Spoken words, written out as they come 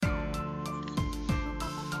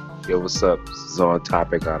Yo, what's up? This is On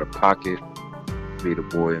Topic Out of Pocket. Be the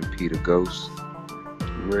boy and Peter Ghost.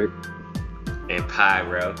 Rick. And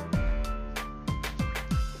Pyro.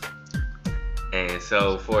 And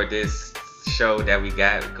so for this show that we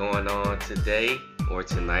got going on today, or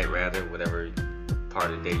tonight rather, whatever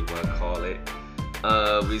part of the day you want to call it,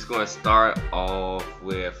 we're just going to start off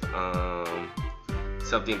with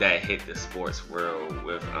something that hit the sports world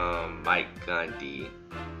with Mike Gundy,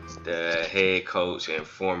 the head coach and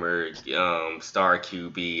former star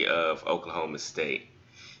QB of Oklahoma State.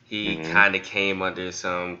 He kind of came under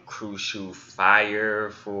some crucial fire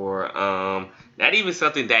for not even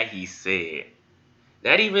something that he said,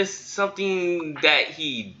 not even something that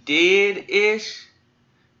he did-ish,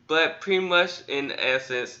 but pretty much in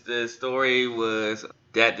essence, the story was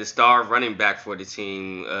that the star running back for the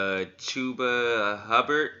team, Chuba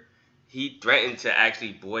Hubbard, he threatened to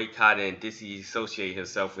actually boycott and disassociate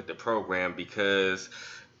himself with the program because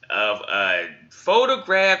of a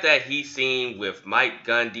photograph that he seen with Mike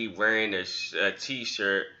Gundy wearing a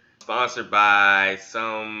t-shirt sponsored by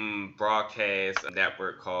some broadcast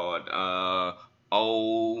network called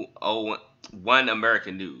One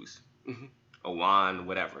American News. One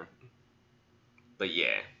whatever. But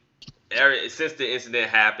yeah. Since the incident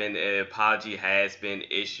happened, an apology has been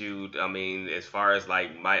issued. I mean, as far as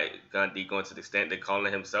like Mike Gundy going to the extent of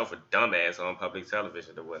calling himself a dumbass on public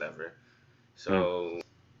television or whatever. So,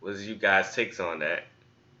 what's you guys' takes on that?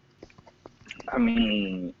 I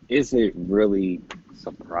mean, is it really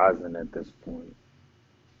surprising at this point?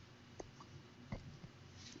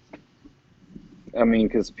 I mean,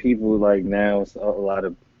 because people like now, a lot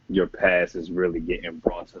of your past is really getting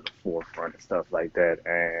brought to the forefront and stuff like that,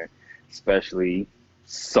 and especially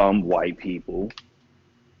some white people,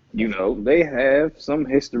 you know, they have some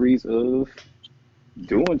histories of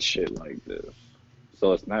doing shit like this.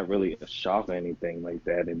 So it's not really a shock or anything like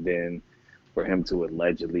that. And then for him to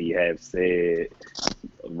allegedly have said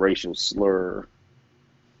a racial slur,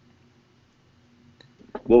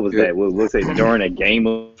 what was that? What was it during a game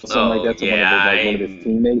or something like that to one of his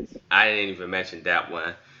teammates? I didn't even mention that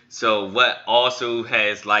one. So what also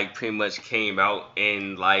has like pretty much came out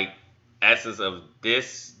in like essence of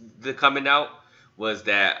the coming out was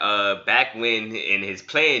that back when in his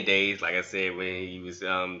playing days, like I said, when he was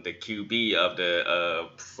the QB of the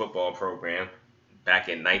football program back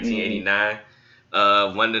in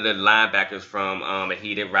 1989, one of the linebackers from a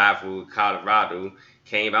heated rival, Colorado,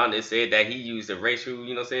 came out and said that he used a racial,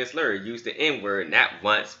 slur, used the N-word not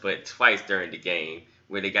once but twice during the game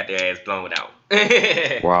where they got their ass blown out.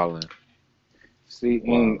 Wildin'. See,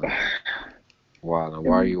 Wildin'.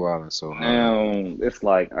 Why are you wildin' so hard? Now, it's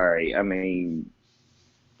like, all right, I mean,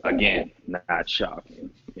 again, not shocking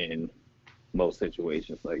in most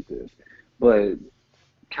situations like this. But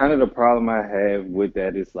kind of the problem I have with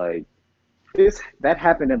that is like, that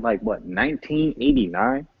happened in like, what,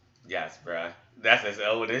 1989? Yes, bruh. That's as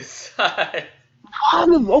old as.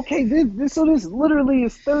 Okay, this literally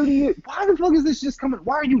is 30 years. Why the fuck is this just coming?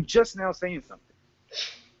 Why are you just now saying something?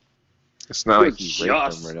 It's not like he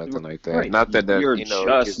raped them or nothing like that. Right. Not that you're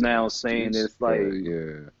just now saying this, like,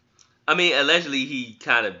 yeah. I mean, allegedly he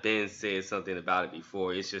kind of been said something about it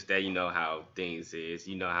before. It's just that you know how things is.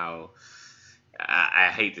 You know how I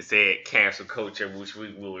hate to say it, cancel culture, which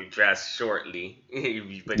we will address shortly.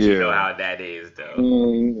 But you know how that is,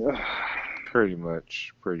 though. Pretty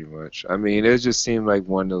much. I mean, it just seemed like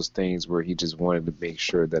one of those things where he just wanted to make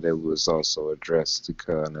sure that it was also addressed to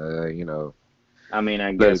kind of, I mean,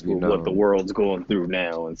 I guess with what the world's going through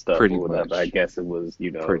now and stuff or whatever, I guess it was,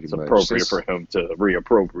 it's appropriate for him to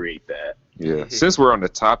reappropriate that. Yeah. Since we're on the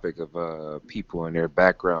topic of people and their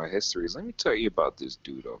background histories, let me tell you about this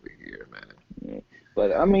dude over here, man. Yeah.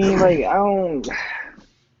 But, I mean, like,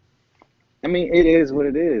 it is what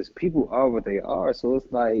it is. People are what they are, so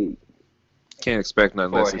it's like... Can't expect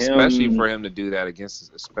nothing less, especially for him to do that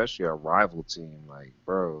against, especially a rival team. Like,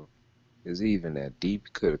 bro, is he even that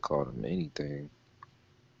deep? Could have called him anything.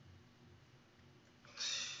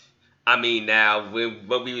 I mean, now,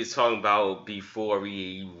 what we was talking about before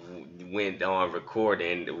we went on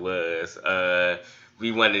recording was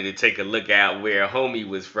we wanted to take a look at where homie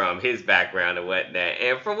was from, his background and whatnot.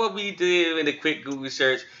 And from what we did in a quick Google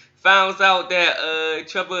search, found out that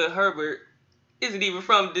Chuba Hubbard isn't even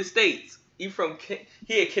from the States. He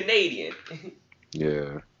a Canadian.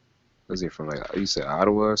 Yeah. Was he from, like, you said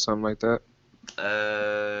Ottawa or something like that?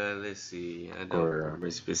 Let's see. I don't remember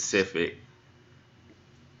specific.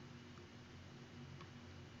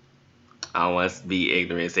 I don't want to be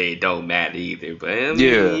ignorant and say it don't matter either, but I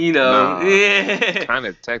mean, kind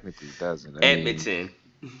of technically doesn't. Edmonton.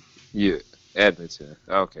 Yeah, Edmonton.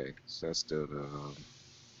 Okay, so that's still the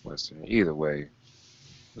Western. Either way,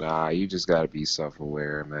 nah, you just gotta be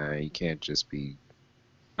self-aware, man. You can't just be.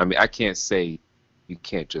 I mean, I can't say you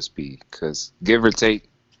can't just be, because give or take,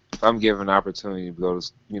 if I'm given an opportunity to go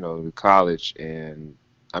to, to college and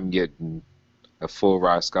I'm getting a full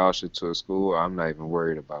ride scholarship to a school, I'm not even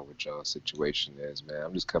worried about what y'all situation is, man.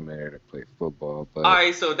 I'm just coming here to play football. All But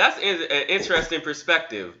right, so that's an interesting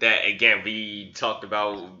perspective that again we talked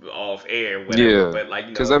about off air, whatever. yeah, But like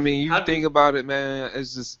because I mean, you how do think about it, man.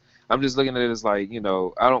 It's just I'm just looking at it as like,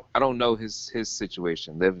 I don't know his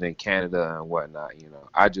situation, living in Canada and whatnot.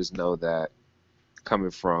 I just know that coming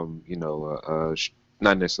from,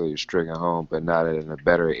 not necessarily a stricken home, but not in a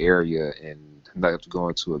better area and not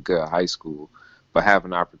going to a good high school, but have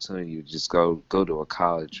an opportunity to just go to a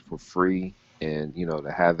college for free and,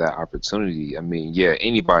 to have that opportunity. I mean, yeah,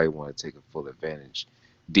 anybody want to take a full advantage,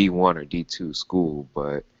 D1 or D2 school,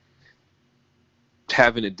 but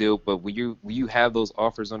having to deal, but when you have those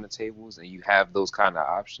offers on the tables and you have those kind of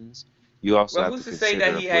options, you also well, have to who's to say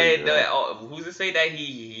that consider he where had you're the? at. Who's to say that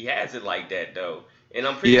he has it like that though? And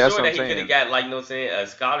I'm pretty Yeah, that's sure what I'm that he could have saying. got like a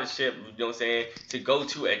scholarship, to go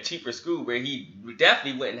to a cheaper school where he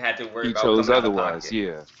definitely wouldn't have to worry He about chose coming out of otherwise. pocket.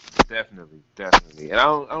 Yeah, definitely, definitely. And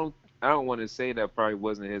I don't want to say that probably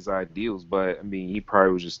wasn't his ideals, but I mean, he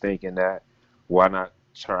probably was just thinking that why not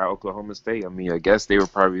try Oklahoma State? I mean, I guess they were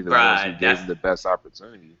probably the ones who Bruh, gave that's him the best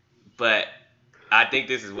opportunity. but I think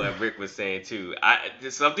this is what Rick was saying too.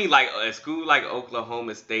 Something like a school like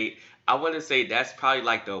Oklahoma State. I want to say that's probably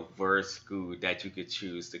like the worst school that you could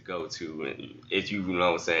choose to go to, and if you know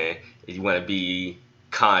what I'm saying, if you want to be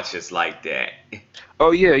conscious like that.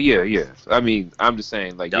 Oh yeah, yeah, yeah. I mean, I'm just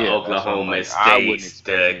saying, like, The yeah, that's what I'm Oklahoma like. I wouldn't States,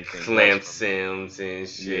 expect the anything less from him. Clemsons and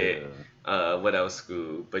shit. Yeah. What else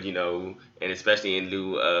school? But and especially in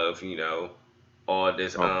lieu of all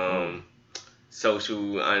this Oh, bro.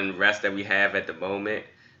 social unrest that we have at the moment.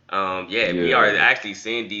 Yeah, we are Yeah. actually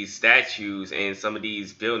seeing these statues and some of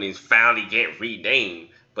these buildings finally get renamed.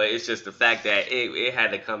 But it's just the fact that it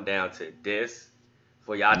had to come down to this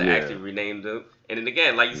for y'all to actually Yeah. rename them. And then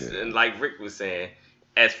again, like Yeah. like Rick was saying,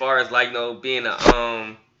 as far as like being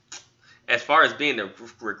as far as being a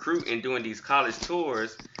recruit and doing these college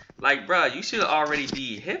tours, like bruh, you should already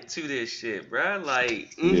be hip to this shit, bruh.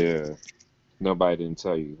 Like. Yeah. Nobody didn't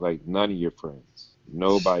tell you. Like none of your friends.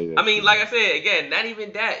 Nobody I that mean, you like I know. said, again, not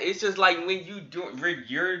even that. It's just like when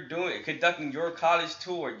you're conducting your college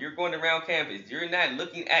tour, you're going around campus. You're not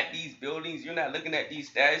looking at these buildings. You're not looking at these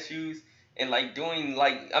statues and like doing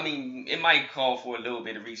like. I mean, it might call for a little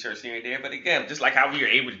bit of research here and there, but again, just like how we were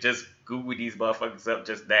able to just Google these motherfuckers up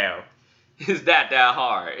just now, is that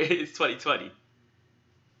hard? It's 2020,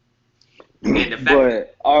 and the fact that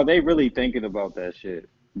But are they really thinking about that shit?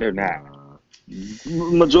 They're not. Nah.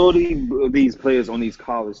 Majority of these players on these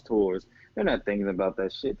college tours, they're not thinking about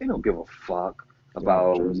that shit. They don't give a fuck They got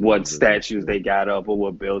about jersey what numbers and statues they shit. got up or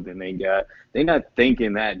what building they got. They're not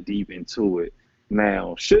thinking that deep into it.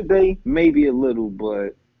 Now, should they? Maybe a little,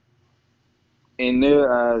 but in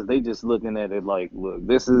their eyes, they just looking at it like, look,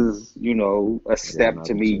 this is, a I got an step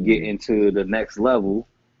to me opportunity. getting to the next level.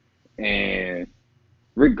 And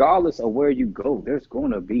regardless of where you go, there's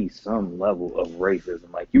going to be some level of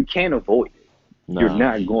racism. Like, you can't avoid it. You're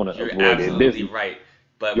Nah. not going to you're avoid it. absolutely right,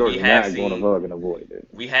 but You're not going to fucking avoid it.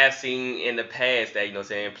 we have seen in the past that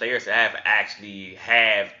saying players have actually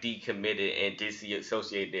have decommitted and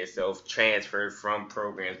disassociated themselves, transferred from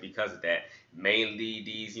programs because of that. Mainly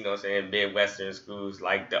these saying midwestern schools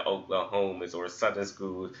like the Oklahomas or southern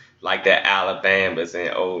schools like the Alabamas and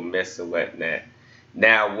Ole Miss and whatnot.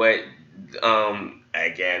 Now what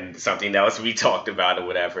again, something else we talked about or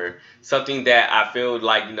whatever, something that I feel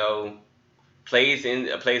like plays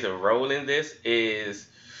a role in this is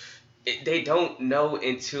they don't know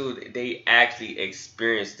until they actually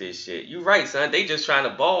experience this shit. You right, son. They just trying to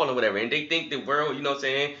ball or whatever, and they think the world. You know what I'm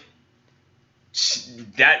saying?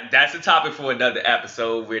 That's a topic for another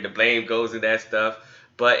episode where the blame goes and that stuff.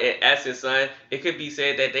 But in essence, son, it could be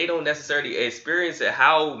said that they don't necessarily experience it,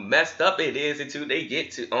 how messed up it is until they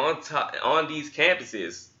get to on these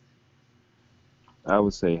campuses. I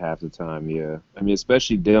would say half the time, yeah. I mean,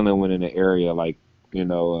 especially dealing with in an area like,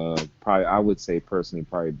 probably I would say personally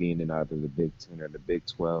probably being in either the Big Ten or the Big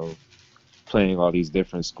 12, playing all these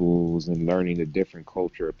different schools and learning the different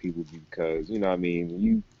culture of people because, I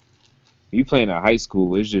mean, you playing at high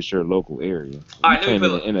school, it's just your local area. When All you right, let me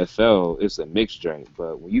playing in put the NFL, it's a mixed joint.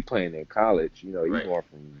 But when you playing in college, you right. going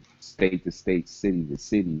from state to state, city to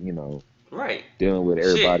city, Right. dealing with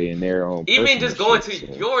Shit. everybody in their own Even personal just going shit. to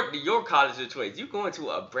So. your college of choice, you going to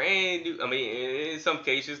a brand new. I mean, in some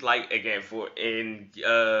cases, like again, for in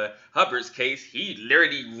Hubbard's case, he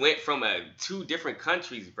literally went from two different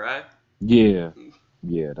countries, bruh. Yeah,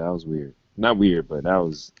 yeah, that was weird. Not weird, but that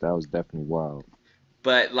was definitely wild.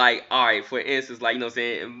 But like, all right, for instance, like you know, what I'm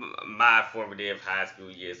saying my formative high school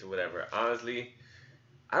years or whatever. Honestly,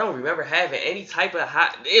 I don't remember having any type of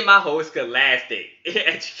high in my whole scholastic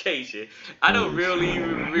education. I don't really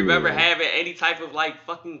remember Yeah, having any type of like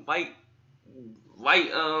fucking white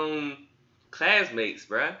classmates,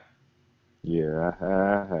 bruh. yeah,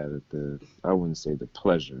 I had I wouldn't say the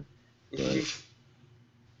pleasure, but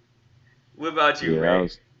What about you, yeah, Ray?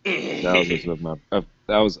 that was just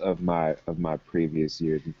of my previous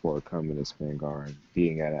years before coming to Spangard and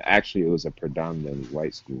being at actually it was a predominantly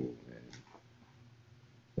white school, and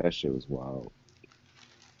that shit was wild.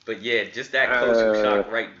 But yeah, just that culture Uh, shock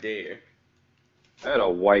right there. I had a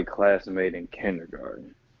white classmate in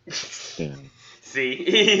kindergarten, Damn,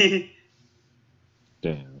 See?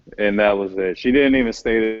 damn. and that was it. She didn't even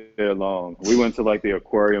stay there long. We went to like the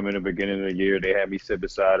aquarium in the beginning of the year. They had me sit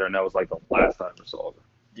beside her, and that was like the last time I saw her.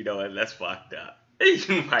 You know what? That's fucked up.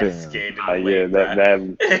 You might have Damn. scared them away, Yeah, bruh.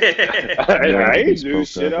 Y'all I had to be ain't do spoke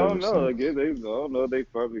shit. up I don't ever know. Like, since. I don't know. They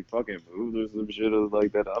probably fucking moved or some shit or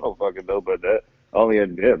like that. I don't fucking know. But that only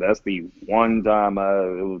yeah, that's the one time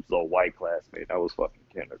it was a white classmate. That was fucking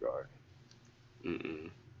kindergarten.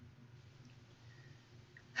 Mm-mm.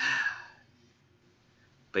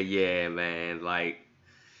 But yeah, man, like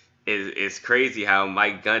it's crazy how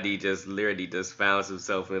Mike Gundy just literally just found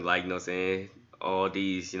himself in like, you know what I'm saying, all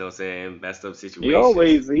these, you know what I'm saying, messed up He situations.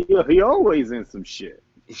 always he always in some shit.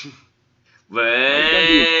 Mike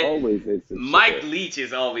Gundy is But always in some Mike shit. Leach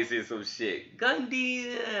is always in some shit.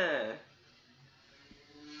 Gundy,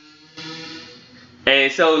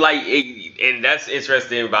 and so like, and that's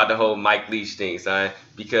interesting about the whole Mike Leach thing, son,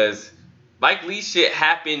 because Mike Leach shit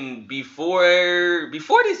happened before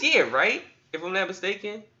this year, right? If I'm not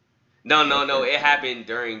mistaken. No, I no, no. think It so. happened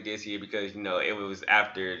during this year because it was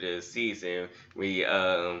after the season we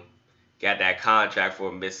got that contract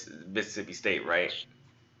for Mississippi State, right?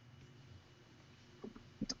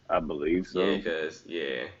 I believe Yeah, so. cause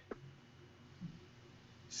yeah.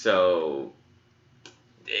 So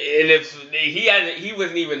and if he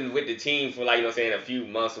wasn't even with the team for like you know what I'm saying a few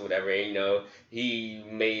months or whatever, and, he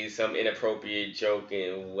made some inappropriate joke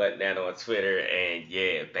and whatnot on Twitter, and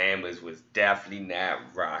yeah, Bama's was definitely not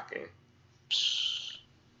rocking.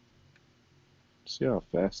 See how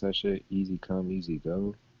fast that shit easy come, easy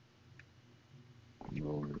go?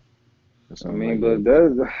 Lord. That I sounds mean, like but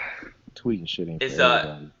that's tweeting shit ain't for It's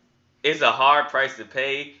a everybody. it's a hard price to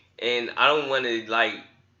pay, and I don't want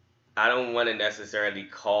to necessarily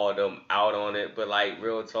call them out on it, but like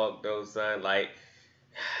real talk though, son, like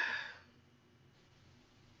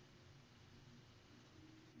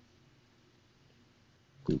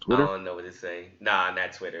Through I Twitter? don't know what to say. Nah,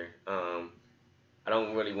 not Twitter. I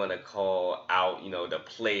don't really want to call out, the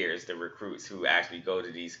players, the recruits who actually go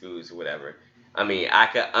to these schools or whatever. I mean, I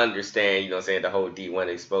could understand, what I'm saying, the whole D1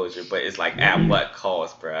 exposure, but it's like at what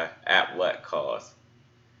cost, bruh? At what cost?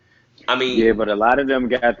 I yeah, mean, but a lot of them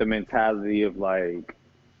got the mentality of like,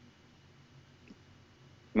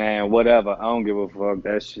 man, whatever. I don't give a fuck.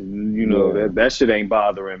 That shit, Yeah, that shit ain't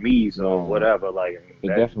bothering me. So nah. whatever. Like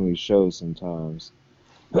It that. definitely shows sometimes.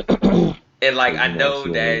 and like Cause I I know see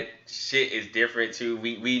that shit is different too.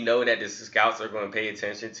 We know that the scouts are going to pay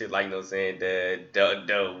attention to like, what I'm saying, the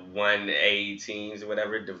 1A teams or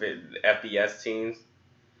whatever, the FBS teams.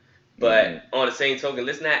 But Hmm. on the same token,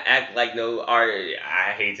 let's not act like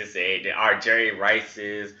I hate to say it, our Jerry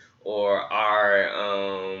Rices or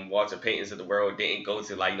our Walter Paytons of the world didn't go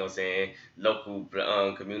to like, what I'm saying, local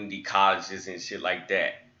community colleges and shit like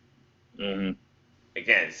that. Hmm.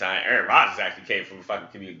 Again, son, Aaron Rodgers actually came from a fucking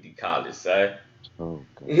community college, son. Oh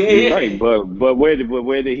god. You're right, He but where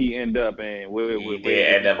did he end up, and where did did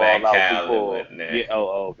end he up fall at out Cal and before? whatnot. Yeah.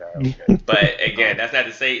 Oh, okay. But again, Oh, that's not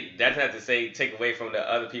to say take away from the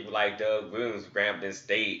other people like Doug Williams, Grambling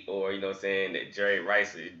State, or what I'm saying, that Jerry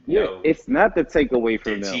Rice, Yeah, it's not to take away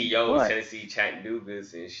the from them, TOs, but Tennessee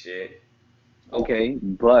Chattanoogas and shit. okay,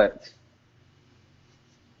 but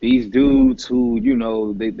these dudes who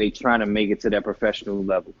they trying to make it to that professional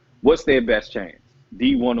level. What's their best chance?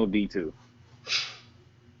 D1 or D2?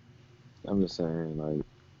 I'm just saying, like,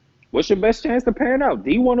 What's your best chance to pan out?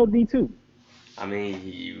 D1 or D2? I mean,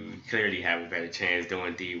 you clearly have a better chance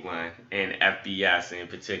doing D1 and FBS in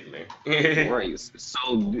particular. Right.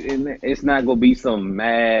 So it's not gonna be some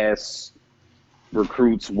mass.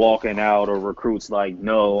 recruits walking out or recruits like,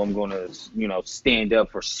 no, I'm gonna, stand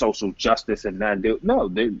up for social justice and not do. No,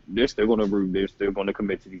 they're still gonna root. They're still gonna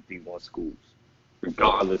commit to these D1 schools,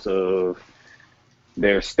 regardless of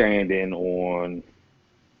their standing on,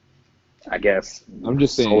 I guess, I'm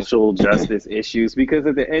just saying. social justice issues. Because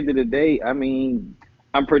at the end of the day, I mean,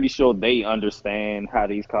 I'm pretty sure they understand how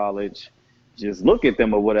these college just look at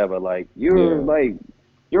them or whatever. Like, you're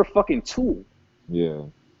a fucking tool. Yeah.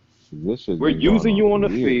 We're using you on the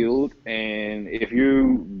field, and if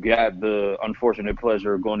you got the unfortunate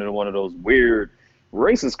pleasure of going to one of those weird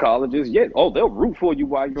racist colleges, they'll root for you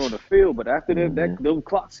while you're on the field, but after that those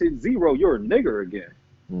clocks hit zero, you're a nigger again.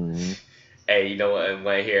 Mm-hmm. Hey, you know what? I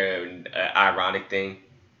want to hear an ironic thing.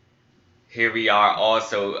 Here we are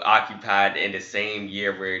also occupied in the same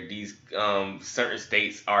year where these certain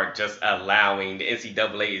states are just allowing, the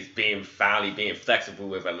NCAA is finally being flexible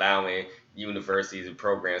with allowing universities and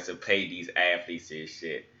programs to pay these athletes and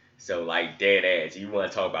shit. So, like, dead ass. You want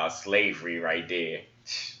to talk about slavery right there.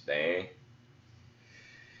 Dang.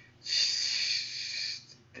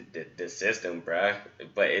 The system, bruh.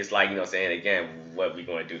 But it's like, saying, again, what we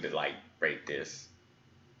going to do to, like, break this?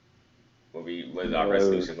 What is our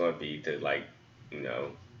resolution going to be to, like,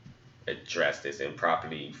 address this and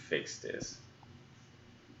properly fix this?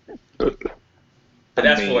 But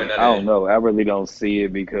that's for another. I don't know. I really don't see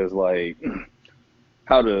it because, like,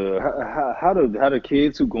 how the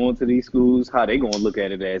kids who go into these schools, how they gonna look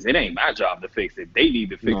at it as it ain't my job to fix it. They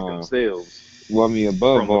need to fix themselves. Well, I mean,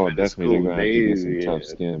 above all, definitely they're gonna have to get some tough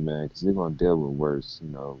skin, man, because they're gonna deal with worse.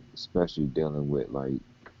 Especially dealing with, like,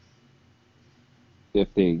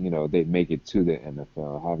 if they make it to the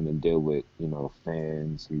NFL, having to deal with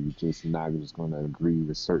fans who just not just gonna agree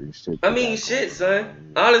with certain shit. I mean, shit,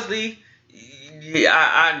 son. Honestly. Yeah,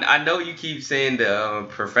 I know you keep saying the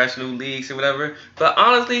professional leagues or whatever, but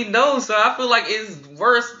honestly, no. So I feel like it's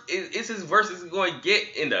worse. It's as worse as it's going to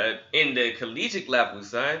get in the collegiate level,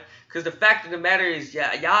 son. Because the fact of the matter is, y'all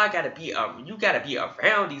gotta be you gotta be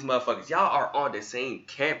around these motherfuckers. Y'all are on the same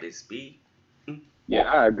campus, b. Yeah,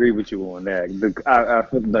 I agree with you on that.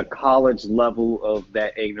 The college level of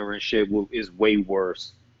that ignorant shit is way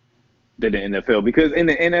worse than the NFL, because in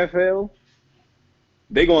the NFL.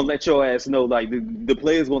 They gonna let your ass know, like the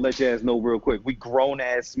players gonna let your ass know real quick. We grown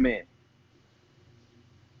ass men.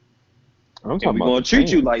 I'm talking we about gonna treat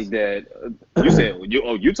you like that. You said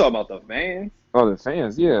you talking about the fans? Oh, the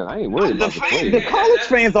fans, yeah. I ain't worried about the players. The college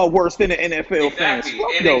fans are worse than the NFL fans.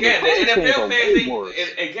 And again, the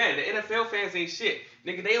NFL fans ain't shit.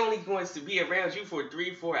 Nigga, they only going to be around you for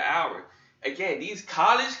 3-4 hours. Again, these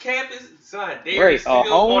college campus, son, they are still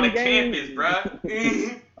on the campus,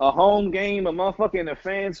 bruh. A home game, a motherfucking the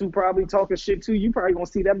fans who probably talking shit to you probably gonna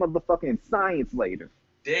see that motherfucking science later.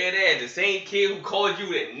 Dead ass, the same kid who called you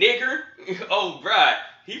a nigger, oh bruh,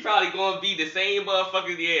 he probably gonna be the same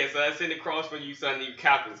motherfucker, son, sitting across from you, son, in your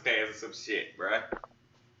calculus class or some shit, bruh.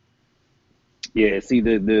 Yeah, see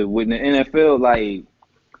the with the NFL, like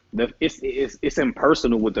it's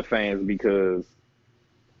impersonal with the fans, because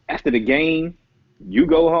after the game, you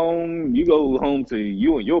go home to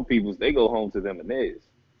you and your peoples, they go home to them and theirs.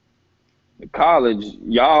 The college,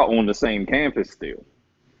 y'all on the same campus still.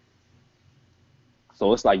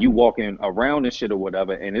 So it's like you walking around and shit or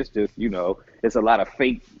whatever, and it's just, it's a lot of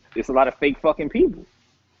fake fucking people.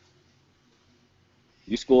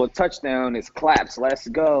 You score a touchdown, it's claps, let's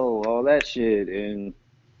go, all that shit, and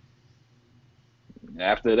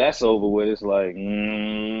after that's over with, it's like,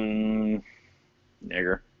 nigger. Or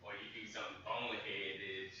you do something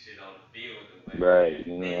boneheaded shit on the field. Right,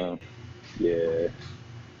 yeah.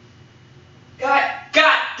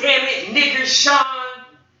 God damn it, nigger Sean!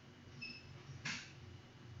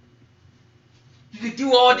 You can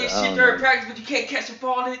do all this shit during practice, but you can't catch a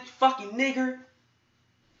ball, you fucking nigger.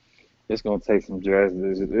 It's gonna take some drastic.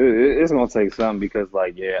 It's gonna take something, because,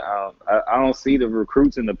 like, I don't see the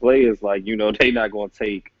recruits and the players, like, they not gonna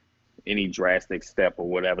take any drastic step or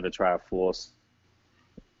whatever to try to force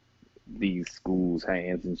these schools'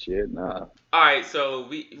 hands and shit. Nah. All right, so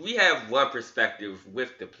we have one perspective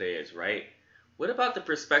with the players, right? What about the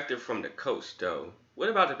perspective from the coach, though? What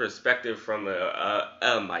about the perspective from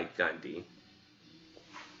a Mike Gundy?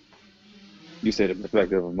 You said the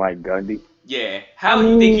perspective of Mike Gundy? Yeah. How do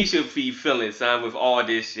you think he should be feeling, son, with all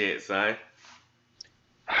this shit, son?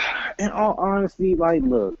 In all honesty, like,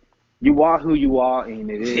 look, you are who you are, and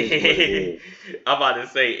it is what it is. I'm about to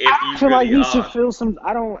say, I feel like he should feel some.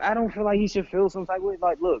 I don't feel like he should feel some type of way.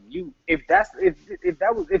 Like, look, if that's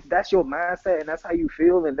your mindset and that's how you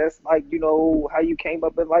feel, and that's, like, how you came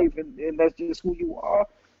up in life, and that's just who you are,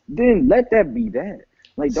 then let that be that.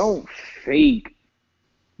 Like, don't fake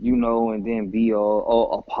and then be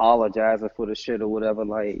all apologizing for the shit or whatever.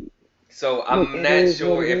 Like, So look, I'm it not is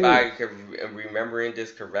what sure it if is. am remembering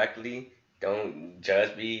this correctly. Don't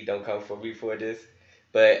judge me. Don't come for me for this.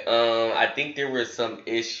 But I think there were some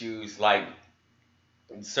issues like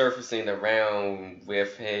surfacing around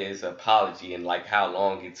with his apology and like how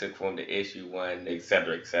long it took for him to issue one, et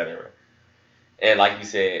cetera, et cetera. And like you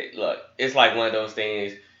said, look, it's like one of those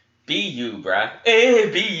things. Be you, bruh.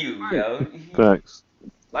 Be you, Right. yo. Facts.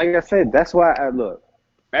 Like I said, that's why I look.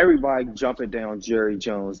 Everybody jumping down Jerry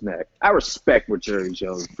Jones' neck. I respect what Jerry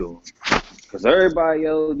Jones doing. Because everybody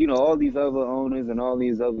else, all these other owners and all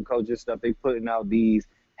these other coaches stuff, they putting out these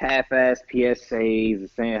half-ass PSAs and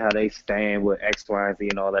saying how they stand with X, Y, and Z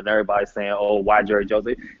and all that. And everybody's saying, oh, why Jerry Jones?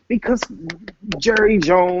 Because Jerry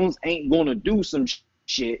Jones ain't going to do some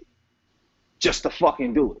shit just to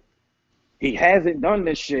fucking do it. He hasn't done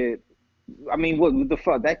this shit. I mean, what the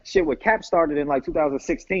fuck? That shit with Cap started in like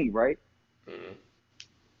 2016, right? Mhm.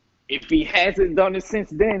 If he hasn't done it since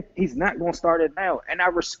then, he's not going to start it now. And I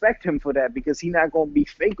respect him for that because he's not going to be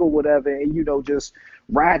fake or whatever and, just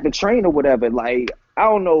ride the train or whatever. Like, I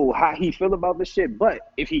don't know how he feel about this shit, but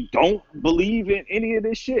if he don't believe in any of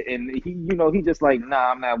this shit and he just like,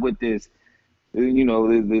 nah, I'm not with this,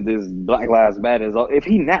 this Black Lives Matter. If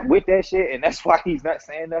he not with that shit and that's why he's not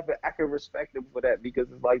saying nothing, I can respect him for that because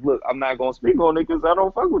it's like, look, I'm not going to speak on it because I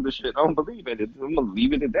don't fuck with the shit. I don't believe in it. I'm going to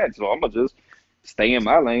leave it at that. So I'm going to just stay in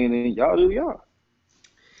my lane and y'all do y'all.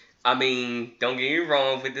 I mean, don't get me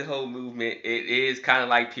wrong with the whole movement. It is kind of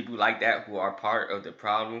like people like that who are part of the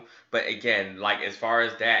problem. But again, like as far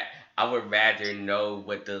as that, I would rather know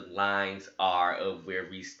what the lines are of where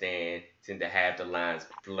we stand than to have the lines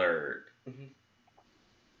blurred.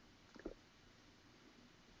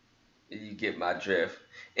 You get my drift.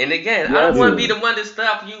 And again, I Yeah, I don't want to be do. the one to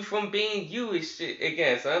stop you from being you and shit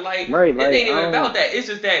again. So like, Right, it like ain't I even about don't. that. It's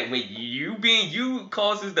just that when you being you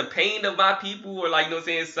causes the pain of my people or like,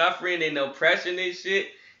 suffering and oppression and shit,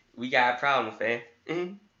 we got a problem, fam.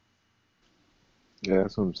 Yeah,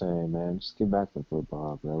 that's what I'm saying, man. Just get back to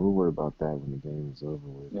football, bro. We'll worry about that when the game is over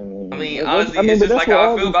with. I mean, That's, honestly, I mean, it's but just that's like what how I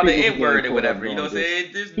all feel these about the people be N getting word or caught up whatever. You know doing, what I'm just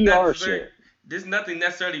saying? PR shit. There's nothing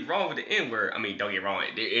necessarily wrong with the N word. I mean, don't get me wrong,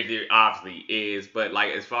 it obviously is, but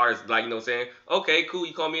like as far as like saying, okay, cool,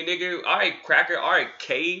 you call me a nigga, all right, cracker, all right,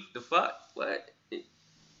 cave, the fuck, what?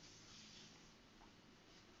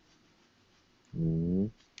 Mm-hmm.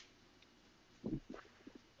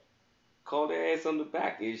 Call their ass on the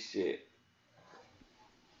back and shit.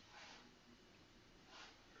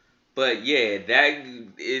 But yeah, that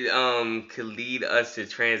it could lead us to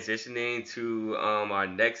transitioning to our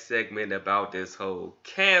next segment about this whole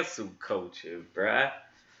cancel culture, bruh.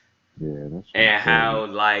 Yeah, that's And crazy. how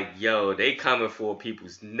like yo they coming for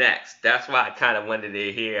people's necks. That's why I kind of wanted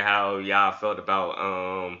to hear how y'all felt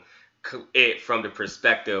about it from the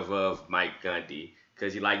perspective of Mike Gundy,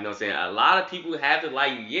 because you like saying a lot of people have to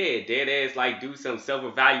like dead ass like do some self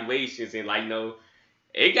evaluations and like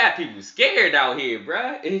it got people scared out here,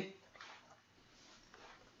 bruh.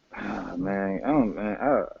 Ah, man,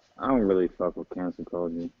 I don't really fuck with cancel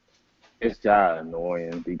culture. It's just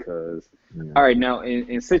annoying because, Yeah. all right, now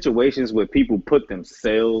in situations where people put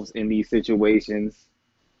themselves in these situations,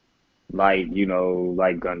 like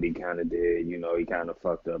like Gundy kind of did, he kind of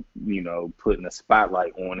fucked up, putting a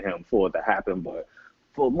spotlight on him for it to happen. But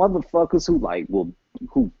for motherfuckers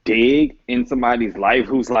who dig in somebody's life,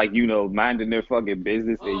 who's like minding their fucking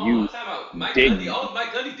business, and Hold on, you I'm talking about Mike Gundy. dig. All Mike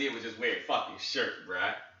Gundy did was just wear a fucking shirt,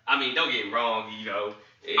 bruh. I mean, don't get me wrong,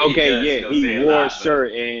 it Okay, does, yeah, he say a wore a lot, but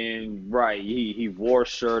shirt and right, he wore a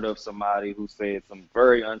shirt of somebody who said some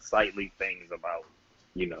very unsightly things about,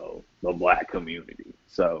 the black community.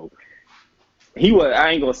 So I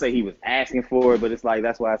ain't gonna say he was asking for it, but it's like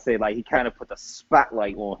that's why I say like he kind of put the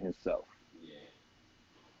spotlight on himself. yeah.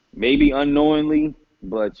 Maybe unknowingly,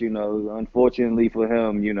 but unfortunately for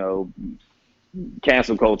him,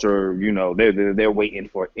 cancel culture, they're waiting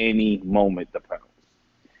for any moment to pounce.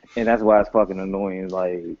 And that's why it's fucking annoying.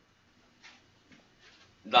 Like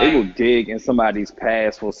they Like, will dig in somebody's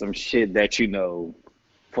past for some shit that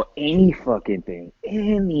for any fucking thing,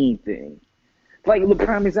 anything. Like the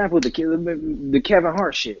prime example, the Kevin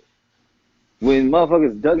Hart shit. When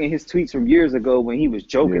motherfuckers dug in his tweets from years ago when he was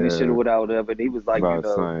joking and shit or Yeah, whatever, he was like, about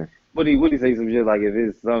saying. what he say some shit like if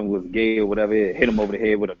his son was gay or whatever, hit him over the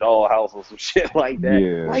head with a dollhouse or some shit like that.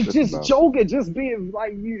 Yeah, Like just just about. joking, just being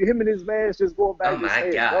like him and his man just going oh back, just my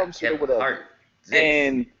saying god, dumb shit or Kevin whatever. Hart, this.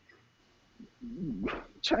 And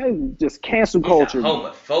trying to just cancel He's a culture,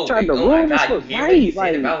 trying homophobic. to Oh my ruin this god, for you hear what he right.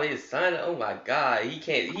 said Like, about his son? Oh my god, he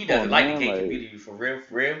come doesn't on, like the man. gay Like, community for real,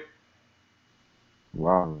 for real.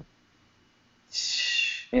 Wow.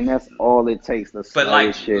 And that's all it takes, the But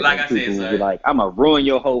slightest shit. like And I said, people will be son. like, I'm going to ruin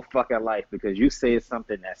your whole fucking life because you said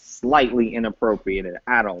something that's slightly inappropriate and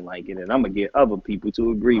I don't like it. And I'm going to get other people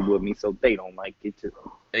to agree with me so they don't like it too.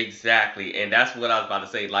 Exactly, and that's what I was about to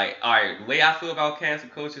say. Like, all right, the way I feel about cancel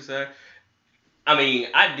culture, sir. I mean,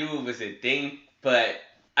 I knew it was a thing, but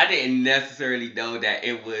I didn't necessarily know that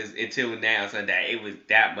it was until now, son, that it was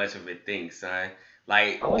that much of a thing, son.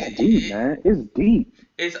 Like, Oh, it's deep, man. It's deep.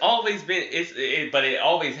 it's always been but it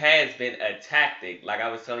always has been a tactic. Like I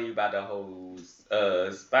was telling you about the whole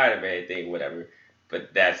Spider-Man thing, whatever.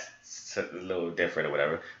 But that's a little different or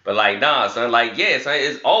whatever. But like, nah, son, like, yeah, son,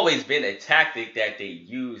 it's always been a tactic that they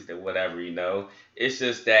used or whatever, you know. It's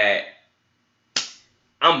just that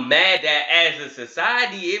I'm mad that as a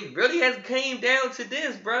society, it really has came down to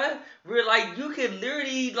this, bruh. We're like, you can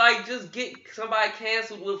literally like just get somebody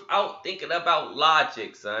canceled without thinking about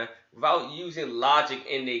logic, son. Without using logic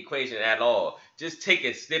in the equation at all. Just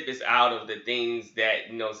taking snippets out of the things that,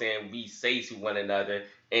 you know what I'm saying, we say to one another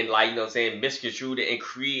and like, you know what I'm saying, misconstrue it and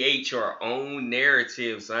create your own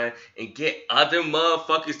narrative, son. And get other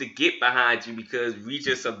motherfuckers to get behind you because we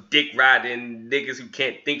just some dick riding niggas who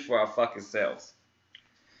can't think for our fucking selves.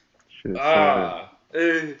 Shit, Ah.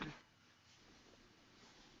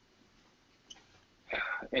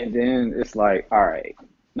 And then it's like, all right.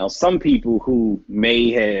 Now, some people who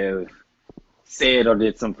may have said or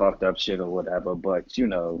did some fucked up shit or whatever, but you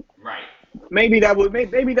know, Right. maybe that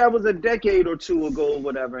was a decade or two ago or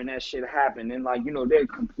whatever, and that shit happened. And like, you know, they're a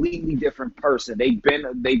completely different person. They've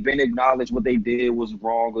been acknowledged what they did was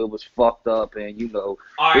wrong, it was fucked up, and you know,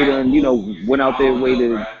 All they right, done, you know, went out their way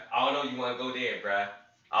to. I don't know you want to go there, bruh.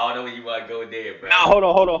 I don't know you want to go there, bruh. Now, hold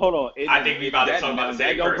on. I think we about to talk about the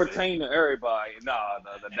same That don't person. pertain to everybody. No,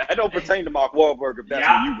 that don't pertain to Mark Wahlberg. If that's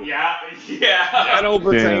what you go. Yeah. That don't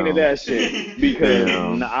pertain to Damn. that shit because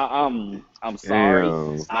Damn. I'm sorry.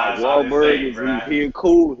 Damn. Mark He Wahlberg he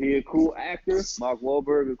a cool actor. Mark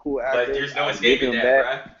Wahlberg a cool actor. But there's no I'll give escaping him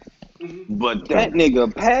that, bruh. But that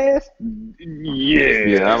nigga passed.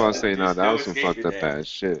 Yeah, I'm about to say, There's that no was some escaping fucked up that. ass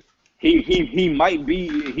shit. He might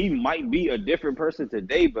be a different person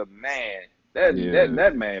today, but man, that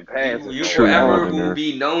man passed. You True forever runner. will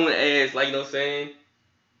be known as, like, you know what I'm saying?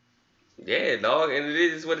 Yeah, dog, and it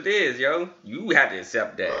is what it is, yo. You have to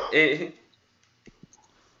accept that.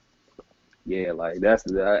 Yeah, like that's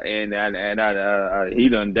he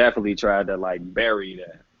done definitely tried to like bury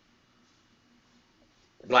that.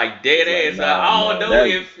 Like dead Like, ass. nah, I don't know man,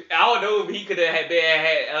 if he could have had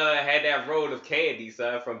that role of Candy,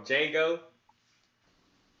 son, from Django.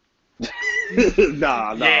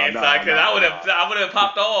 nah, Yeah, son, because nah. I would have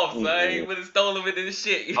popped off, son. Mm-mm. He would have stolen with this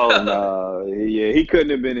shit. You Oh know? no, yeah, he couldn't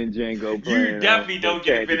have been in Django playing. You definitely don't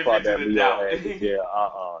get Candy benefit part of that the Leo doubt. had. Yeah,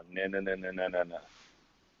 no.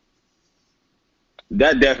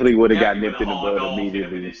 That definitely would have got Definitely nipped in the would've hauled bud off him with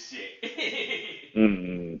immediately. this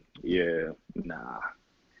shit. Yeah, nah.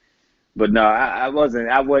 But no, I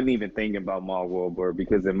wasn't even thinking about Mark Wahlberg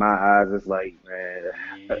because in my eyes it's like, man,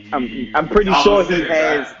 I'm pretty sure he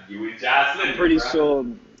has. I'm pretty sure.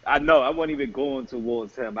 I know I wasn't even going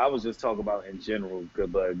towards him. I was just talking about in general.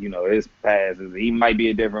 But you know, his past is he might be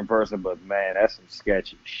a different person, but man, that's some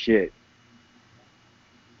sketchy shit.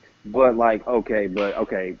 But like, okay,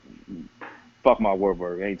 fuck my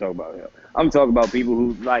Wahlberg. I ain't talking about him. I'm talking about people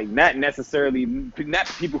who like not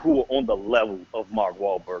people who were on the level of Mark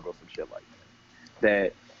Wahlberg or some shit like that.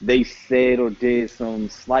 That they said or did some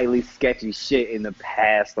slightly sketchy shit in the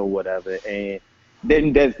past or whatever, and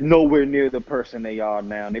then that's nowhere near the person they are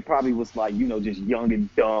now. And they probably was like, you know, just young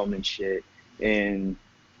and dumb and shit. And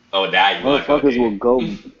Oh, now you want to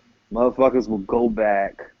motherfuckers will go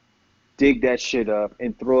back, dig that shit up,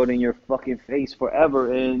 and throw it in your fucking face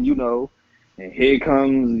forever. And you know. And here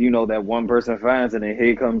comes, you know, that one person finds it, and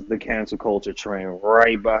here comes the cancel culture train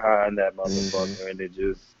right behind that motherfucker, and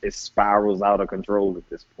it spirals out of control at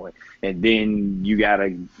this point. And then you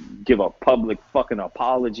gotta give a public fucking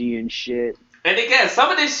apology and shit. And again,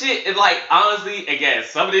 some of this shit is like, honestly,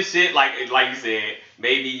 like you said,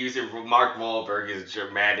 maybe using Mark Wahlberg is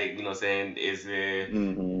dramatic, you know what I'm saying, is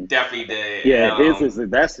definitely the... Yeah,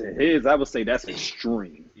 his, I would say that's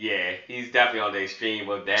extreme. Yeah, he's definitely on the extreme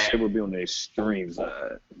of that. Shit would be on the extreme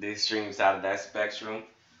side. The extreme side of that spectrum.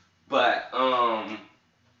 But, damn,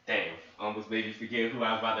 almost made me forget who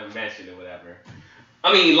I was about to mention or whatever.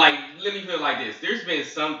 I mean, like, let me put it like this. There's been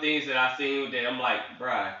some things that I've seen that I'm like,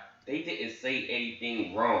 bruh, they didn't say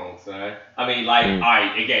anything wrong, son. I mean, like, all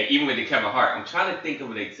right, again, even with the Kevin Hart, I'm trying to think of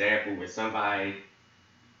an example where somebody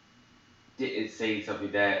didn't say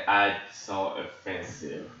something that I saw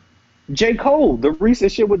offensive. J. Cole, the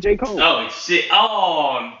recent shit with J. Cole. Oh shit!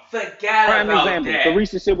 Oh, forgot Prime about example, the that.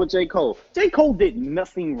 recent shit with J. Cole. J. Cole did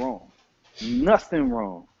nothing wrong. Nothing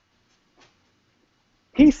wrong.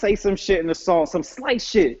 He say some shit in the song, some slight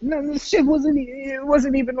shit. No, this shit it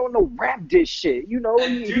wasn't even on no rap diss shit. You know, A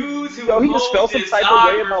dude who he just felt holds some type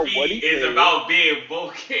of way about discography what he is said. about being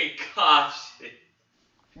woke and cautious.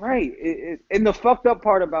 Right. And the fucked up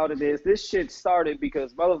part about it is this shit started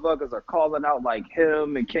because motherfuckers are calling out like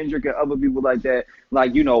him and Kendrick and other people like that.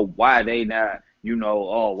 Like, why they not,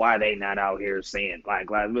 why they not out here saying Black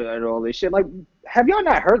Lives Matter and all this shit. Like, have y'all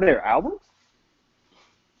not heard their albums?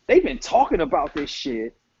 They've been talking about this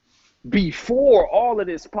shit before all of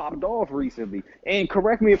this popped off recently. And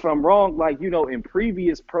correct me if I'm wrong, like, in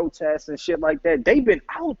previous protests and shit like that, they've been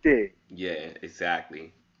out there. Yeah,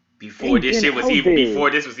 exactly. Before this was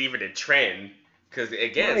even a trend. Cause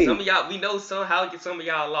again, Right. some of y'all, we know somehow some of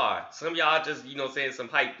y'all are. Some of y'all just, saying some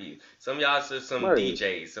hype beats. Some of y'all just some Right.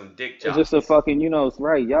 DJs, some dick It's jockeys. just a fucking, it's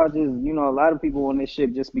right. Y'all just, a lot of people on this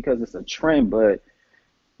shit just because it's a trend, but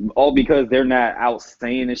all because they're not out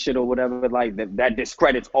saying this shit or whatever, like that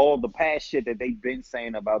discredits all the past shit that they've been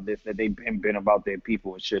saying about this, that they've been about their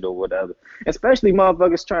people and shit or whatever. Especially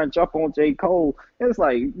motherfuckers trying to jump on J. Cole. It's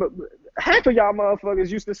like, but half of y'all motherfuckers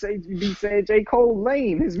used to be saying J. Cole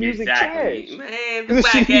lame, his music Exactly. trash. Man, This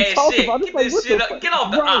whack shit he ass talks shit. about, Get it's like, this what shit the up. fuck? Get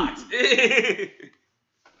off the Right. ox.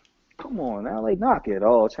 Come on now, like, knock it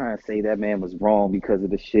all. Trying to say that man was wrong because of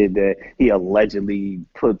the shit that he allegedly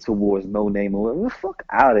put towards No Name. The fuck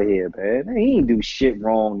out of here, man. He ain't do shit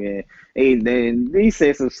wrong, and then he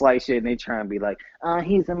said some slight shit, and they try and be like, oh,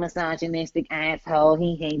 he's a misogynistic asshole.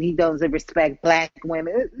 He doesn't respect black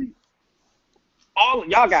women.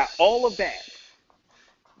 Y'all got all of that.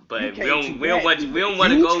 But we don't want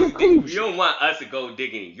us to go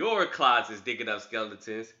digging your closets, digging up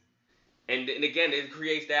skeletons. And again, it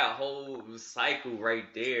creates that whole cycle right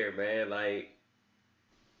there, man. Like,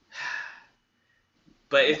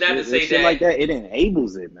 but it's not to say shit like that. It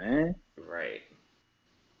enables it, man. Right.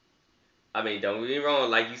 I mean, don't get me wrong.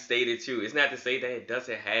 Like you stated too, it's not to say that it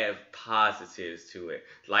doesn't have positives to it.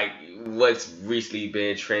 Like what's recently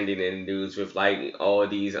been trending in the news with like all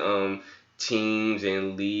these teams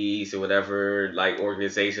and leagues or whatever, like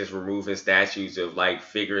organizations removing statues of like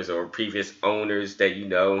figures or previous owners that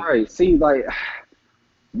Right. See, like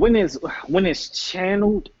when it's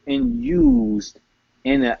channeled and used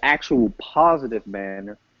in an actual positive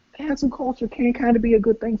manner, cancel culture can kind of be a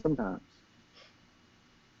good thing sometimes.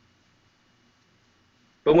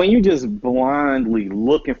 But when you just blindly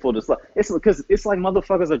looking for the stuff, it's because it's like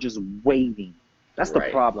motherfuckers are just waiting. That's the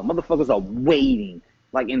Right. problem. Motherfuckers are waiting.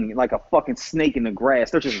 Like a fucking snake in the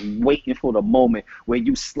grass. They're just waiting for the moment where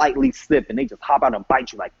you slightly slip and they just hop out and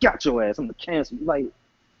bite you like, got your ass, I'm gonna cancel you. Like,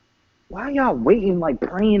 why y'all waiting, like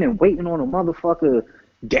praying and waiting on a motherfucker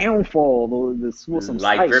downfall or some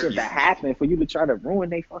Like slight Griffey shit to happen for you to try to ruin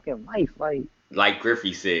their fucking life? Like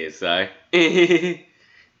Griffey said, son.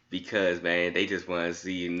 Because man, they just want to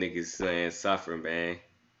see niggas suffer, man.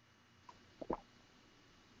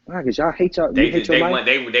 Why? Cause y'all hate y'all. They You hate your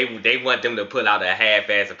life. want them to put out a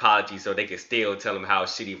half-ass apology so they can still tell them how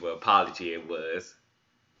shitty of an apology it was.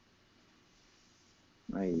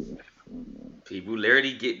 Like, People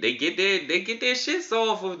literally get their shits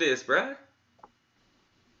off of this, bruh.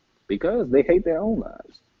 because they hate their own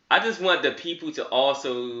lives. I just want the people to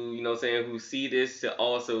also, who see this to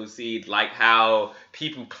also see like how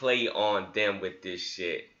people play on them with this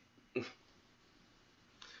shit.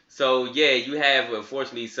 So yeah, you have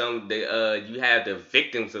unfortunately you have the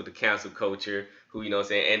victims of the cancel culture who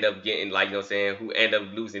end up getting who end up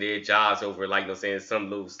losing their jobs over some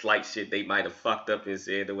little slight shit they might have fucked up and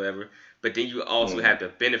said or whatever. But then you also have the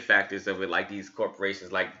benefactors of it, like these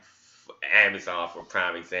corporations like Amazon for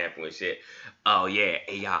prime example and shit. Oh yeah,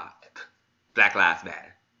 AI, Black Lives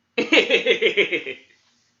Matter.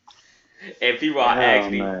 And people are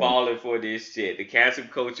actually falling for this shit. The cancel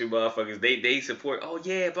culture motherfuckers, they support, oh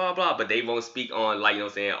yeah, blah blah, but they won't speak on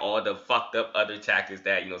all the fucked up other tactics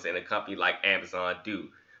that a company like Amazon do.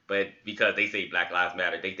 But because they say Black Lives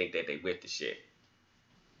Matter, they think that they with the shit.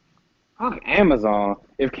 Fuck Amazon.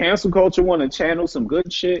 If cancel culture want to channel some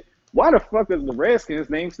good shit, why the fuck is the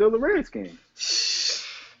Redskins name still the Redskins?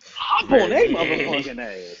 Hop on they motherfucking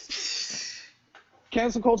ass.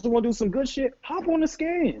 Cancel culture want to do some good shit, hop on the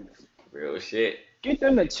Skins. Real shit. Get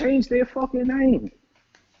them to change their fucking name.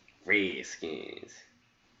 Redskins.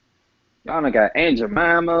 Y'all done got Aunt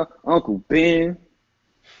Jemima, Uncle Ben,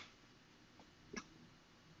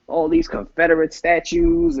 all these Confederate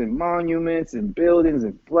statues and monuments and buildings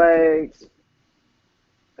and flags.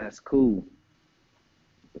 That's cool.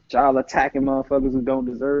 But y'all attacking motherfuckers who don't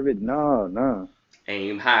deserve it? No, no.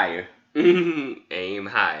 Aim higher. Aim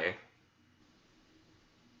higher.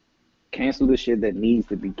 Cancel the shit that needs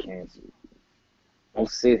to be canceled. Don't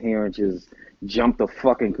sit here and just jump the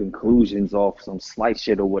fucking conclusions off some slight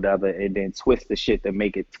shit or whatever and then twist the shit to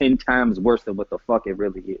make it 10 times worse than what the fuck it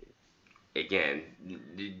really is. Again,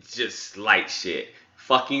 just slight shit.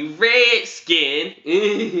 Fucking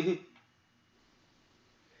Redskin.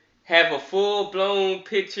 Have a full blown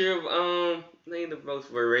picture of name the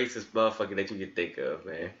most racist motherfucker that you can think of,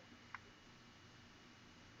 man.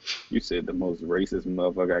 You said the most racist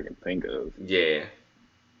motherfucker I can think of. Yeah.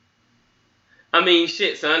 I mean,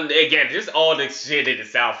 shit, son. Again, just all the shit in the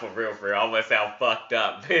South for real. I'm gonna sound fucked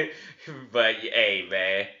up, but hey,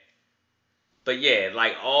 man. But yeah,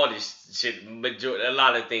 like all this shit, a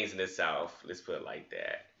lot of things in the South. Let's put it like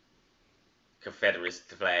that. Confederate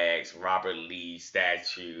flags, Robert Lee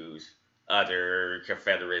statues, other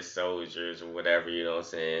Confederate soldiers or whatever, you know what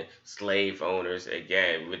I'm saying? Slave owners,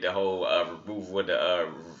 again, with the whole removal of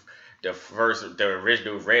the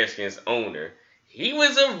original Redskins owner. He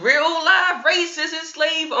was a real live racist and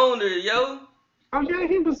slave owner, yo. Oh yeah,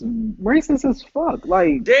 he was racist as fuck.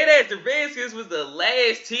 Like dead ass, the Redskins was the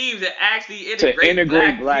last team to actually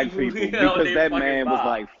integrate black people because that man was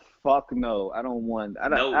like, fuck no, I don't want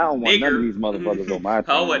none of these motherfuckers on my team.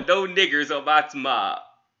 I don't want no niggers on my mob.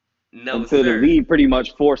 No, until sir. The league pretty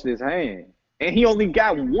much forced his hand, and he only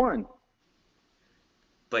got one.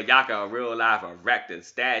 But y'all can real life erect a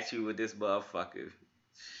statue of this motherfucker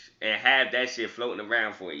and have that shit floating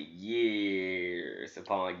around for years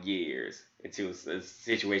upon years until a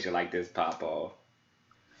situation like this pop off.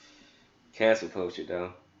 Cancel culture,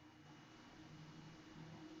 though.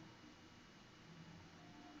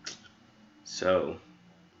 So,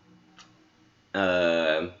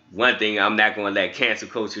 one thing I'm not going to let cancel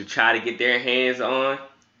culture try to get their hands on,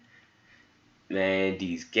 man,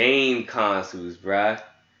 these game consoles, bruh.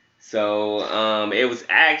 So, it was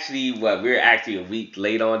actually, we're actually a week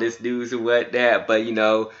late on this news or whatnot, but, you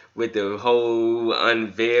know, with the whole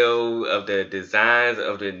unveil of the designs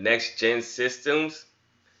of the next-gen systems,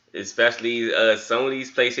 especially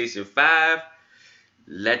Sony's PlayStation 5,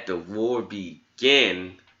 let the war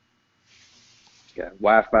begin. Got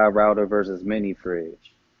Wi-Fi router versus mini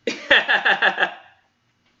fridge.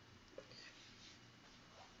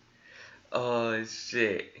 Oh,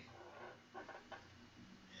 shit.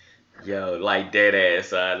 Yo, like dead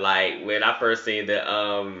ass. Like when I first seen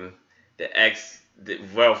well,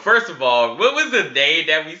 first of all, what was the name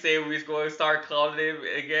that we said we was going to start calling him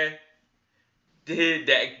again?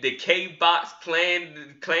 The K-Box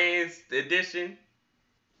Clans edition?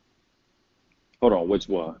 Hold on, which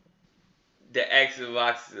one? The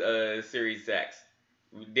Xbox Series X.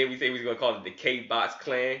 Did we say we was going to call it the K-Box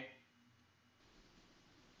Clan?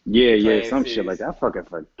 Yeah, some shit like that. I fucking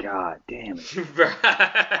forgot. Damn it.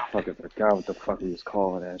 I fucking forgot what the fuck he was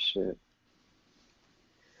calling that shit.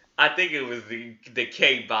 I think it was the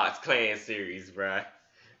K-Box Clan series, bruh.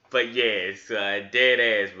 But yeah, it's dead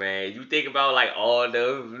ass, man. You think about like all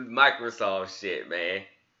the Microsoft shit, man.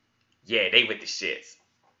 Yeah, they with the shits.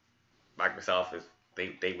 Microsoft is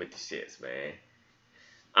they with the shits, man.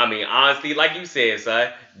 I mean, honestly, like you said, son,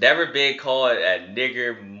 never been called a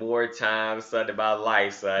nigger more times, son, in my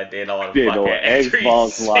life, son, than on the fucking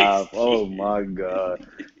Xbox Live. Oh my god.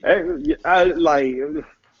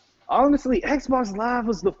 Honestly, Xbox Live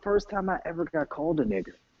was the first time I ever got called a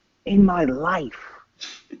nigger in my life.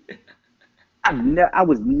 I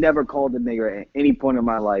was never called a nigger at any point in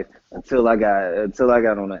my life until I got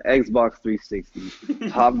on an Xbox 360,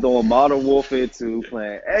 hopped on Modern Warfare 2,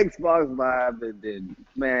 playing Xbox Live, and then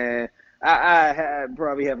man, I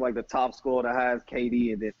probably have like the top score, the highest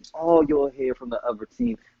KD, and then all you'll hear from the other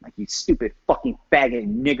team like, you stupid fucking faggot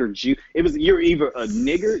nigger Jew. It was you're either a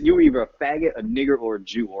nigger, you're either a faggot, a nigger, or a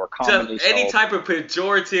Jew, or a combination. Just any type of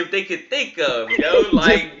pejorative they could think of,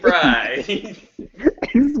 like, right.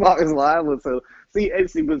 Xbox Live was so see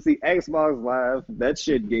Xbox Live, that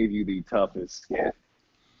shit gave you the toughest skin.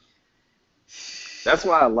 That's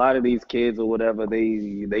why a lot of these kids or whatever,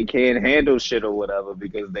 they can't handle shit or whatever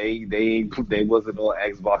because they wasn't on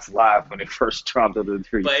Xbox Live when they first dropped on the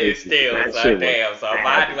 360. But it's still, damn, so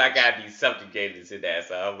why do I gotta be subjugated to that,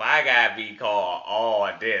 so why I gotta be called all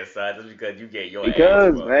this, just because you get your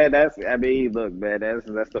because, man, look, man, that's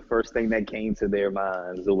the first thing that came to their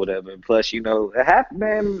minds or whatever. And plus,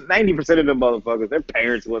 90% of them motherfuckers, their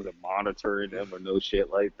parents wasn't monitoring them or no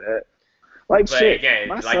shit like that. Like, but shit, again,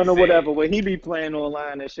 my son or whatever, when he be playing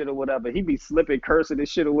online and shit or whatever, he be slipping, cursing and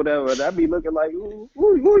shit or whatever, and I be looking like, who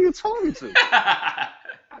are you talking to?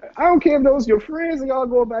 I don't care if those your friends and y'all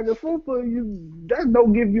go back and forth, but that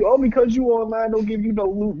don't give you because you online don't give you no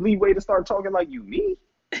leeway to start talking like you me.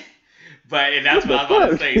 But and that's What what I the was about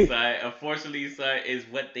to fuck? say, son. Unfortunately, son, is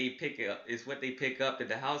what they pick up. Is what they pick up in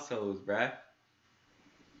the households, bruh.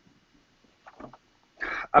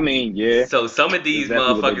 I mean, yeah, So some of it's these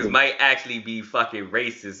definitely what they motherfuckers do. might actually be fucking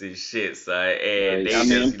racist and shit, son. And Right. they I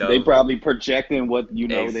just, mean, they probably projecting what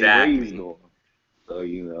they raised exactly, on.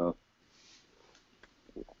 So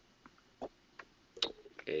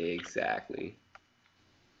exactly.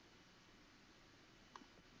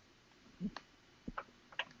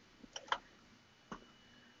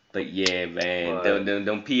 But yeah, man, but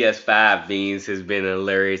them PS5 beans has been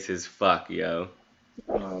hilarious as fuck, yo.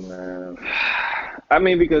 oh man, I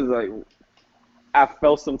mean because like I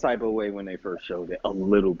felt some type of way when they first showed it a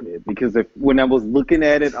little bit because when I was looking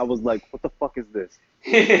at it, I was like, what the fuck is this?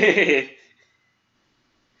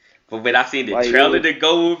 But when I seen the Like it trailer was, to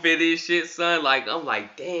go with it and shit, son, like I'm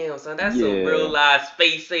like, damn, son, that's some real yeah. life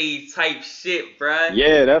space age type shit, bruh.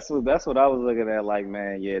 Yeah, that's what I was looking at. Like,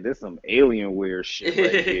 man, yeah, this some alien weird shit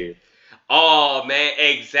right here. Oh man,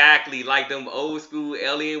 exactly like them old school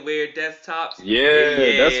Alienware desktops.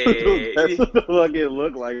 Yeah, that's Yeah. what the fuck it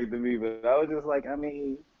looked like to me. But I was just like, I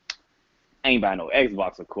mean, I ain't buy no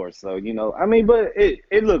Xbox, of course. So I mean, but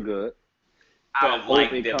it looked good. I But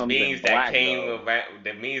hope like it the comes in memes that black came though. around,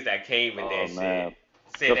 the memes that came with Oh that shit. man,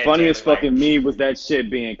 Said the that joint funniest was like, fucking meme was that shit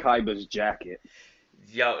being Kaiba's jacket.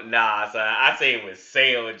 yo, nah, son. I say it was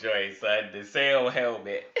sale joint, son. The sale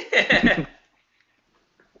helmet.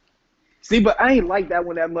 See, but I ain't like that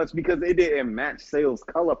one that much because it didn't match Sale's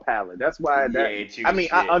color palette. That's why Yeah, I true mean,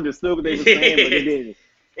 I shit. understood what they were saying, but it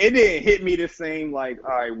didn't hit me the same. Like,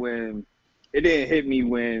 all right, when it didn't hit me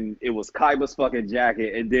when it was Kaiba's fucking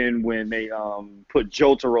jacket, and then when they put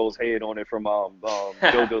Jotaro's head on it from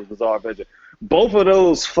JoJo's Bizarre Adventure. Both of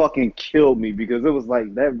those fucking killed me because it was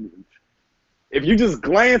like that. If you just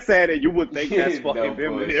glance at it, you would think that's No fucking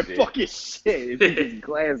them with their bullshit. fucking shit. If you just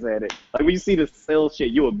glance at it, like when you see the Cell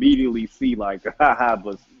shit, you immediately see like, haha,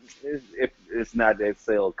 but it's not that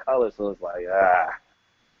Cell color, so it's like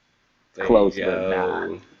But close, but nah.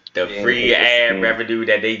 yo, the It free ain't the ad same. revenue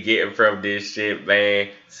that they getting from this shit, man.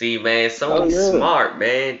 See, man, Oh Sony's yeah. smart,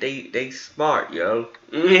 man. They smart, yo.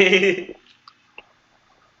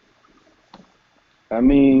 I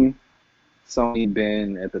mean, Sony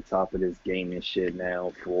been at the top of this gaming shit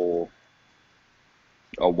now for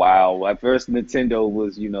a while. At first, Nintendo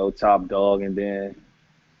was top dog, and then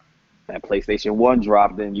that PlayStation 1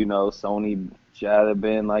 dropped, and Sony should have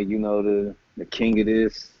been like the king of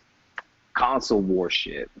this console war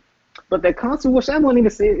shit. But that console war, I won't even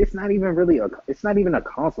say it's not even really it's not even a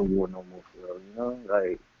console war no more for real.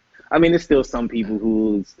 Like, I mean, there's still some people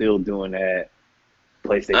who still doing that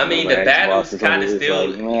I PlayStation mean, over the battles Xbox or kind something. of It's like,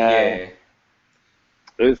 still, nah, yeah.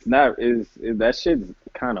 it's not. That shit's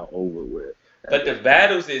kind of over with at But the this point.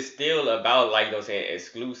 battles is still about like those saying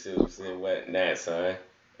exclusives and whatnot, son,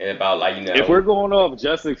 and about like If we're going off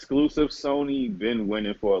just exclusive, Sony been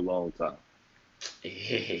winning for a long time.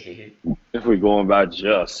 If we're going by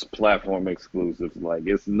just platform exclusives, like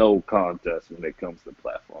it's no contest when it comes to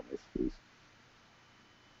platform exclusives.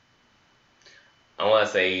 I want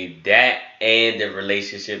to say that and the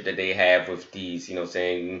relationship that they have with these,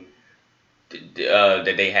 saying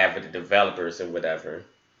that they have with the developers and whatever.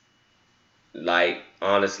 Like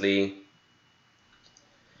honestly,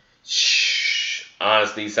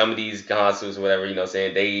 some of these consoles, whatever,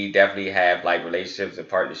 saying they definitely have like relationships and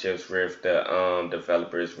partnerships with the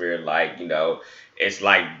developers where like it's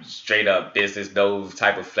like straight up business, no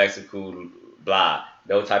type of flexible blah,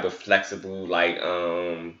 no type of flexible like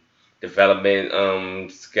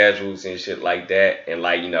development schedules and shit like that, and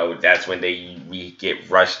like that's when we get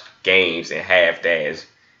rushed games and half-ass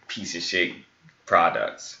piece of shit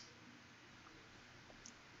products.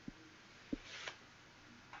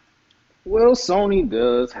 Well, Sony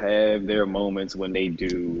does have their moments when they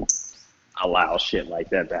do allow shit like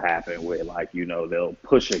that to happen, where like they'll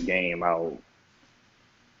push a game out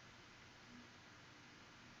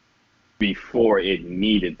before it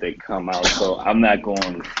needed to come out. So I'm not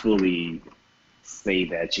going to fully say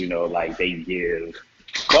that like they give.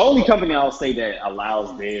 The only company I'll say that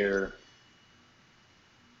allows their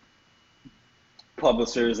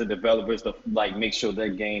publishers and developers to like make sure their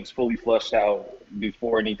games fully flushed out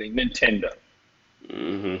before anything. Nintendo.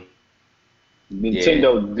 Mm-hmm. Yeah.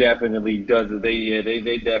 Nintendo definitely does it.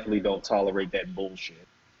 They definitely don't tolerate that bullshit.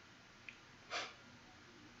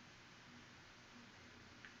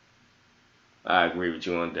 I agree with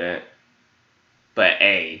you on that. But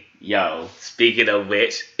hey, yo, speaking of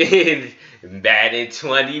which, Madden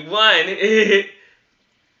 21.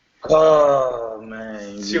 Oh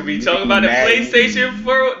man, Should we talk about the PlayStation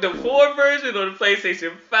 4, the 4 version, or the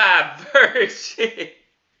PlayStation 5 version?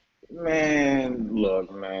 Man,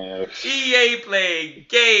 look, man. EA playing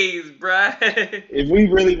games, bruh. If we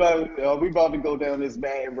really we about to go down this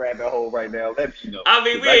bad rabbit hole right now, let me know. I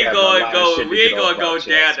mean, we 'Cause I ain't got a gonna lot of go, shit to we get ain't off gonna my go down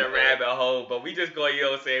chest, the man. rabbit hole, but we just going, you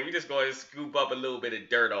know what I'm saying? We just going to scoop up a little bit of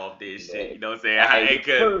dirt off this shit, you know what I'm saying? Alright,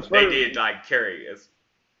 Cause they did like curious.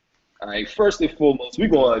 All right, first and foremost, we're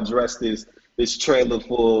gonna address this trailer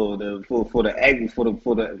for the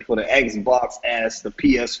Xbox as the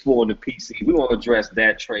PS4 and the PC. We're gonna address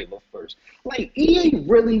that trailer first. Like EA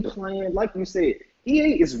really playing, like you said,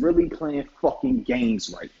 EA is really playing fucking games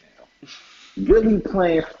right now. Really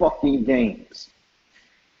playing fucking games.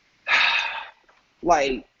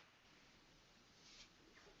 Like,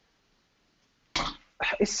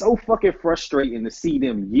 it's so fucking frustrating to see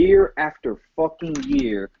them year after fucking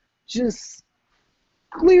year just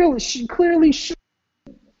clearly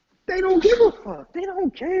they don't give a fuck. They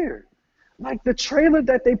don't care. Like the trailer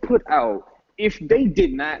that they put out, if they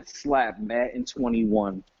did not slap Madden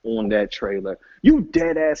 21 on that trailer, you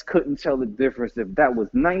dead ass couldn't tell the difference if that was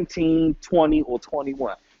 19, 20, or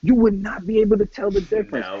 21. You would not be able to tell the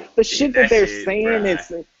difference. No, the shit that they're saying bruh.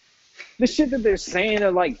 is the shit that they're saying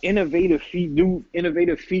are like new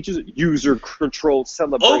innovative features, user controlled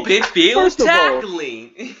celebration. Open field First of all,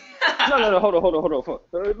 tackling. no, hold on.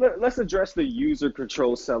 Let's address the user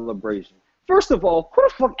control celebration. First of all, who the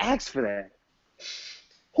fuck asked for that?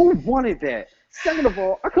 Who wanted that? Second of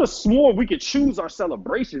all, I could have sworn we could choose our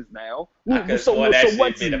celebrations now. I could have sworn that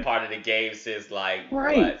shit been a part of the game since like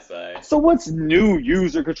right. what, son? So what's new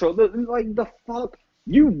user control? Like the fuck?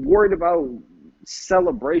 You worried about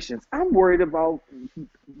celebrations? I'm worried about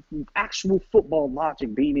actual football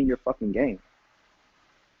logic being in your fucking game.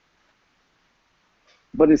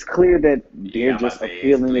 But it's clear that they're just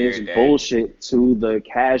appealing this bullshit to the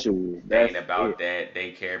casuals. They ain't about that.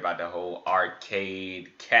 They care about the whole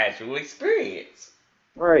arcade casual experience.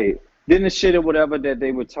 Right. Then the shit or whatever that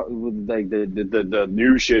they were talking, like the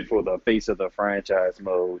new shit for the face of the franchise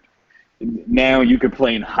mode. Now you can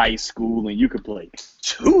play in high school and you can play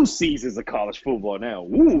 2 seasons of college football now.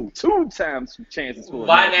 Ooh, 2 times chances for.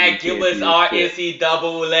 Why not give us our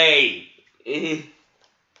NCAA?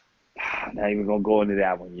 Not even gonna go into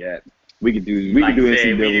that one yet. We could do like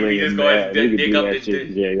NCAA. We just going to dig up that shit.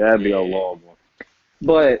 Yeah, that'd be a long one.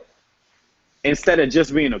 But instead of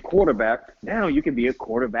just being a quarterback, now you can be a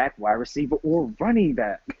quarterback, wide receiver, or running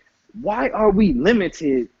back. Why are we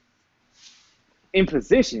limited in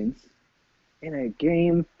positions in a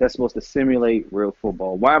game that's supposed to simulate real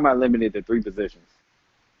football? Why am I limited to 3 positions?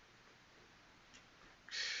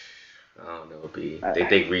 I don't know, B.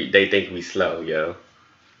 They think we slow, yo.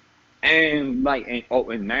 And now you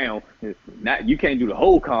can't do the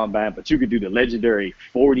whole combine, but you could do the legendary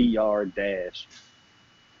 40-yard dash.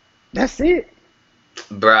 That's it.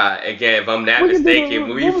 Bruh, again, if I'm not mistaken,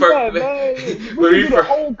 when we first the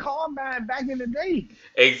whole combine back in the day.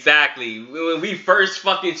 Exactly. When we first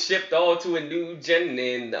fucking shipped all to a new gen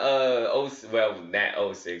in not 06,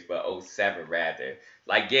 but 07 rather.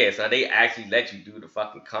 Like, yeah, so they actually let you do the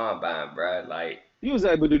fucking combine, bruh. Like, you was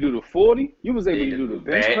able to do the 40. You was able to do the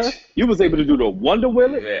bench press. You was able to do the Wonder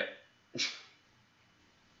Wheel. Yeah.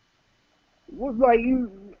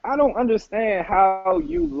 I don't understand how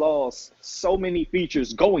you lost so many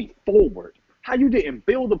features going forward. How you didn't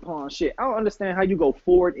build upon shit. I don't understand how you go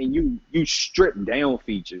forward and you strip down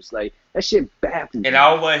features. Like, that shit baffles me. And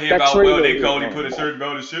I don't want to hear about, well, they can only put a certain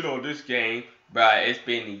amount of shit on this game. Bruh, it's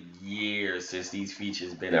been years since these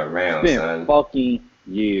features been around, it's been son. Fucking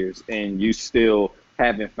years, and you still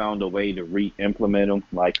haven't found a way to re-implement them.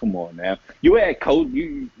 Like, come on, man. You had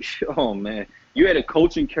you had a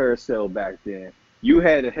coaching carousel back then. You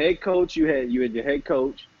had a head coach, you had your head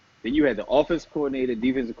coach, then you had the offense coordinator,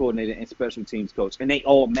 defensive coordinator, and special teams coach, and they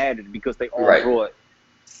all mattered because they all brought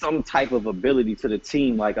some type of ability to the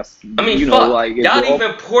team. Like, y'all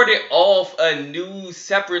even ported off a new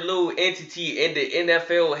separate little entity in the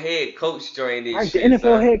NFL head coach joint. The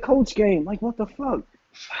NFL head coach game. Like, what the fuck?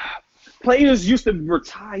 Players used to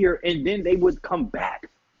retire and then they would come back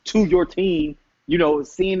to your team,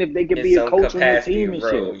 seeing if they could be a coach on your team and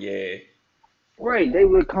shit. Yeah. Right, they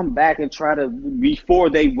would come back and try to, before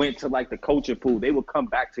they went to like the coaching pool, they would come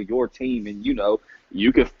back to your team and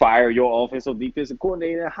you could fire your offensive defensive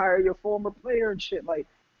coordinator and hire your former player and shit. Like,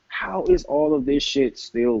 how is all of this shit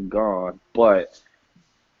still gone? But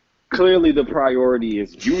clearly the priority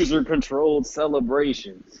is user-controlled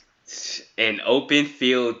celebrations. And open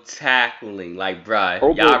field tackling. Like, bruh,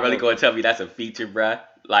 y'all really gonna tell me that's a feature, bruh?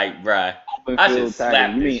 Like, bruh. open I should field slap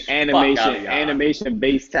tackling. You mean this fuck out of y'all.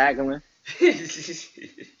 animation-based tackling?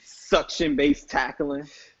 Suction-based tackling?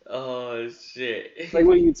 Oh shit! Like,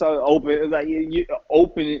 what are you talking? Open, like you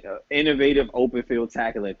open, innovative open field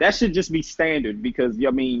tackling. That should just be standard because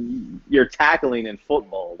I mean you're tackling in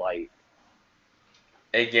football. Like,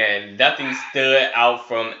 Again, nothing stood out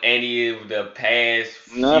from any of the past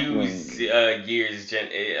nothing. few years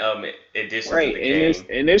editions Right, of the game.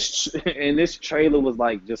 and this trailer was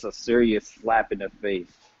like just a serious slap in the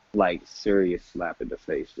face, like serious slap in the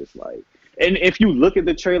face, just like. And if you look at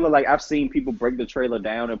the trailer, like I've seen people break the trailer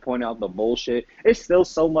down and point out the bullshit. It's still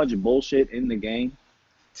so much bullshit in the game.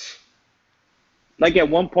 Like at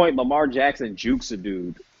one point, Lamar Jackson jukes a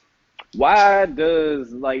dude. Why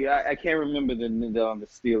does I can't remember the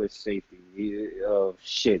Steelers safety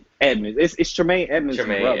shit Edmonds? It's Tremaine Edmonds'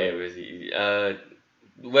 Tremaine brother.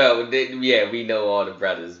 Edmonds. Yeah, we know all the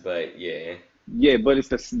brothers, but yeah. Yeah, but it's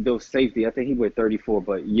the safety. I think he weighed 34,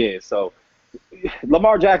 but yeah. So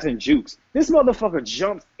Lamar Jackson jukes. This motherfucker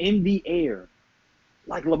jumps in the air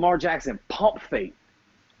like Lamar Jackson pump fake,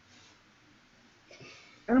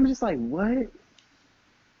 and I'm just like, what?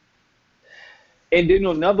 And then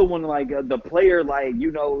another one, like the player, like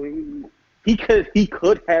he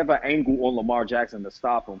could have an angle on Lamar Jackson to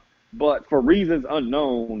stop him, but for reasons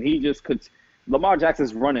unknown, he just could. Lamar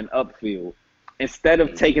Jackson's running upfield. Instead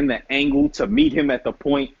of taking the angle to meet him at the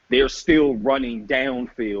point, they're still running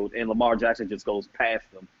downfield, and Lamar Jackson just goes past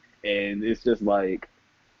them, and it's just like,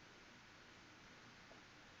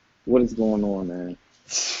 what is going on, man?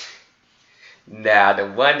 Now the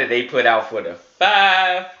one that they put out for the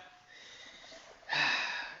 5.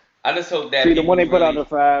 I just hope that. See, the one they put out the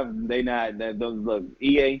 5, they not that. Look,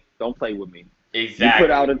 EA, don't play with me. Exactly. You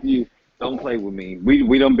put out a few. Don't play with me.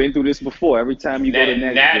 We done been through this before. Every time you go to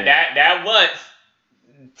next game. That once.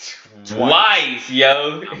 Twice,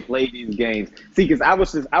 yo. Play these games. See, because I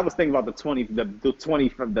was thinking about the 20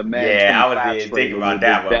 from the Madden. Yeah, I was thinking about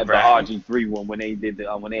that one, bro. The RG3 one when they did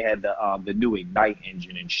when they had the new Ignite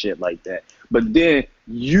engine and shit like that. But then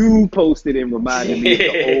you posted and reminded me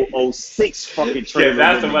of the 06 fucking trailer. Yeah,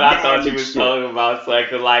 that's the one I thought you was talking about, son.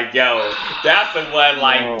 Cause like, yo, that's the one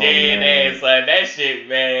like dead ass, son. That shit,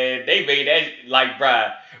 man. They made that like,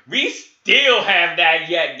 bruh. We still have that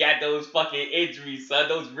yet. Got those fucking injuries, son.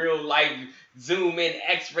 Those real life zoom in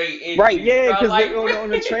X-ray injuries. Right, yeah, because like, on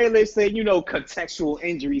the trailer it said, contextual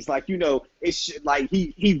injuries. Like, it's like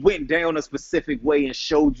he went down a specific way and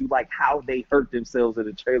showed you like how they hurt themselves in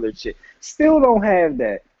the trailer and shit. Still don't have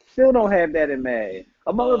that. Still don't have that in Madden.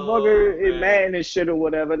 A motherfucker in Madden and shit or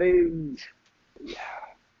whatever, they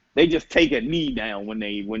just take a knee down when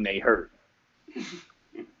they hurt.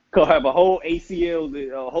 Could have a whole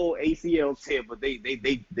ACL tip, but they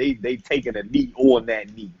taking a knee on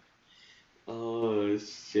that knee. Oh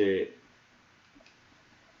shit!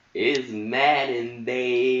 It's Madden,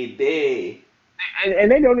 baby.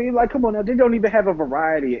 And they don't even come on now. They don't even have a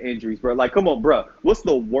variety of injuries, bro. Like, come on, bro. What's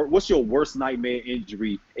your worst nightmare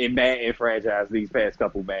injury in Madden franchise these past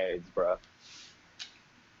couple Maddens, bro?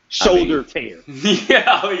 Shoulder tear.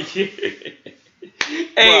 Yeah.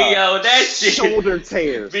 Hey, yo, that shit. Shoulder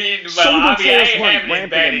tears. I ain't having as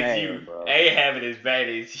bad as you. Bro. I ain't having as bad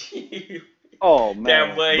as you. Oh, man.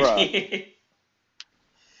 That boy.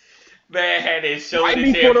 Man had his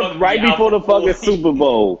shoulder right before the fucking Super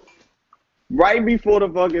Bowl. Right before the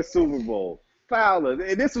fucking Super Bowl. Fowler.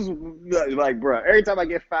 And this was like, bro, every time I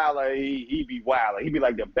get Fowler, he be wild. He be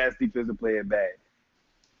like the best defensive player back.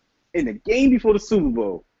 In the game before the Super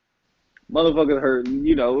Bowl, motherfucker hurt,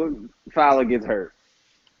 Fowler gets hurt.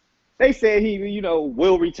 They said he,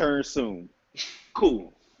 will return soon.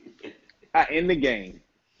 Cool. I end the game.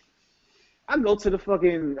 I go in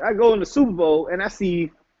the Super Bowl and I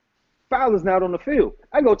see Fowler's not on the field.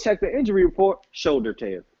 I go check the injury report, shoulder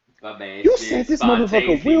tear. My man, you said this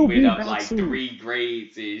motherfucker will be back like soon. 3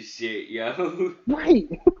 grades and shit, yo. Right.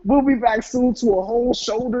 We'll be back soon to a whole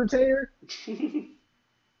shoulder tear.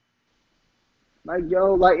 Like,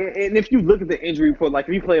 yo, like, and if you look at the injury report, like,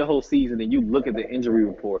 if you play a whole season and you look at the injury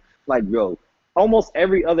report, like, yo, almost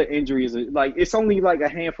every other injury is, like, it's only, like, a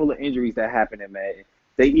handful of injuries that happen in Madden.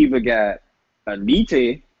 They either got a knee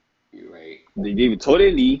tear. You're right. They either tore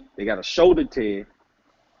their knee. They got a shoulder tear.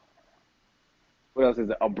 What else is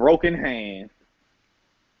it? A broken hand.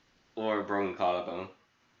 Or a broken collarbone.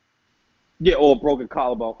 Yeah, or a broken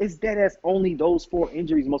collarbone. It's dead ass only those 4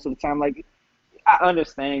 injuries most of the time. Like, I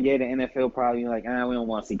understand, the NFL probably like, we don't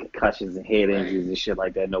want to see concussions and head injuries and shit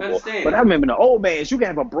like that no more. But I remember the old man, you can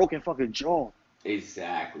have a broken fucking jaw.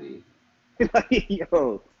 Exactly. Like,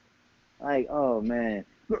 yo, like, oh man,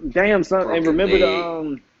 damn son. And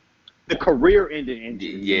remember The career-ending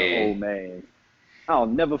injuries in the Yeah. old man. I'll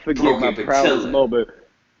never forget Broken my proudest patella. moment.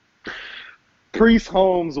 Priest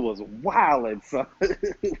Holmes was wildin', son.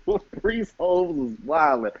 Priest Holmes was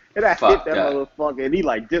wildin'. And I hit Fucked that up. motherfucker, and he,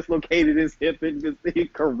 like, dislocated his hip in his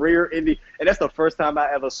career-ending. And that's the first time I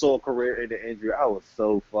ever saw a career-ending injury. I was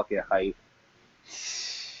so fucking hyped.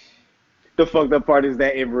 The fucked up part is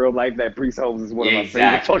that in real life, that Priest Holmes is one of my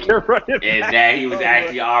favorite fucking running backs. And that he was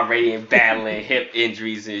actually already battling hip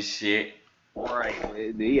injuries and shit. Right.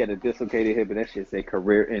 He had a dislocated hip, and that shit said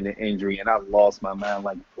career-ending injury, and I lost my mind.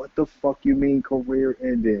 Like, what the fuck you mean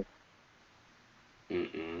career-ending?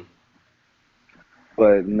 Mm-mm.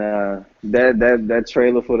 But nah, that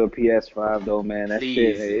trailer for the PS5 though, man, that Please,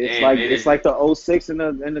 shit, and it's like the 06 and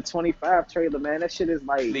the 25 trailer, man. That shit is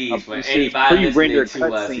like Please, for shit is anybody listening pre-rendered to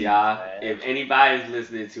us, cutscenes, y'all, man. if anybody's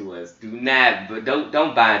listening to us,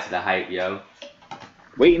 don't buy into the hype, yo.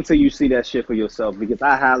 Wait until you see that shit for yourself, because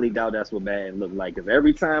I highly doubt that's what Madden look like. Because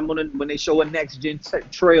every time when they show a next gen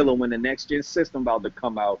trailer, when the next gen system about to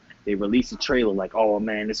come out, they release a trailer like, oh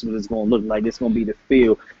man, this is what it's gonna look like. This gonna be the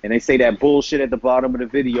feel, and they say that bullshit at the bottom of the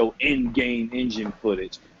video, in-game engine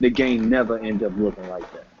footage. The game never end up looking like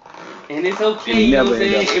that. And it's okay, It you know what never I'm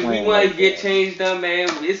end saying? up If we playing want to like get that. change done, man,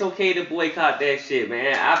 it's okay to boycott that shit,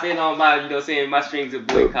 man. I've been on my, you know what I'm saying, my strings of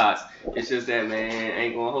boycotts. It's just that, man, I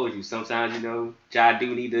ain't gonna hold you. Sometimes, you know, I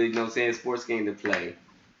do need to, you know what I'm saying, sports game to play.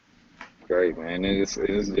 Great, man. It's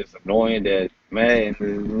just annoying that, man,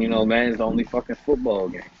 you know, man's the only fucking football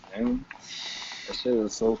game, man. That shit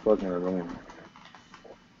is so fucking annoying.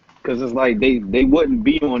 Because it's like they wouldn't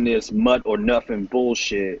be on this mutt or nothing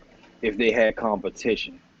bullshit if they had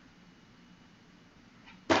competition.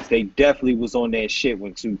 They definitely was on that shit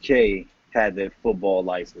when 2K had that football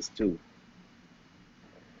license too.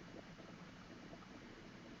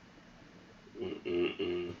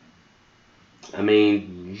 Mm-mm-mm. I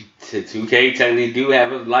mean, 2K technically do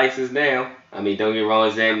have a license now. I mean, don't get me wrong,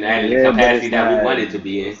 it's not in the Yeah, but capacity it's that we not want it to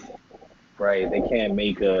be in. right. They can't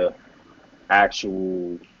make a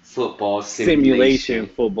actual Football simulation simulation.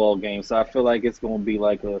 football game. So I feel like it's gonna be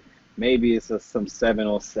like maybe it's some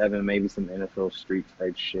 7-on-7, maybe some NFL Street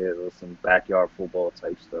type shit or some backyard football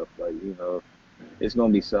type stuff. Like, you know, it's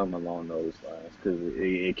gonna be something along those lines because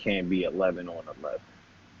it can't be 11 on 11.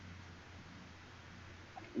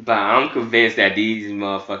 But I'm convinced that these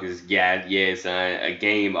motherfuckers got, yeah, son, a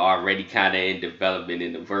game already kind of in development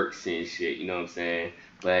in the works and shit, you know what I'm saying?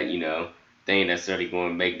 But, you know, they ain't necessarily going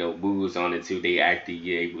to make no moves on it until they actually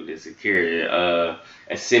get able to secure a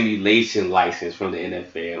simulation license from the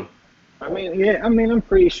NFL. I mean, yeah, I mean, I'm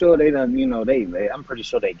pretty sure they done, you know, I'm pretty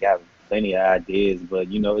sure they got plenty of ideas, but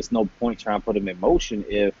you know, it's no point trying to put them in motion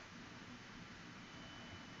if,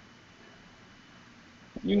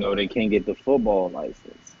 you know, they can't get the football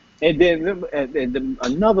license. And then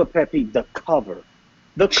another pet peeve, the cover.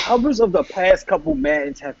 The covers of the past couple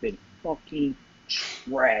Maddens have been fucking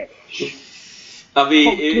trash. I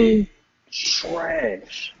mean, Fucking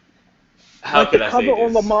trash. how Like could the I cover say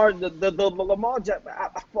on this? Lamar, the Lamar Jackson. I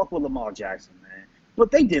fuck with Lamar Jackson, man.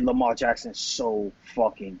 But they did Lamar Jackson so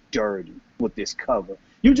fucking dirty with this cover.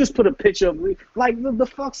 You just put a picture of like the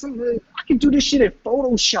fuck I can do this shit in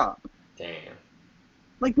Photoshop. Damn.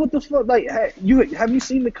 Like what the fuck? Like have you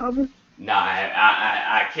seen the cover? Nah,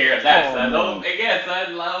 I care less. Oh, I don't, man. again,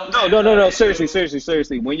 son, love. No.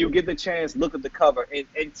 Seriously. When you get the chance, look at the cover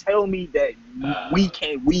and tell me that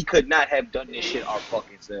we could not have done this shit our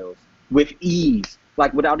fucking selves with ease,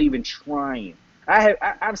 like without even trying.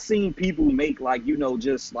 I've seen people make like, you know,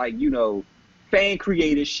 just like, you know, fan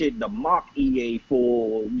created shit to mock EA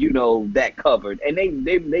for, you know, that covered, and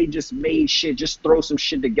they just made shit, just throw some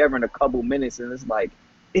shit together in a couple minutes, and it's like,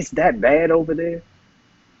 it's that bad over there.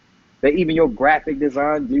 That even your graphic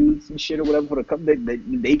design dudes and shit or whatever for the cover,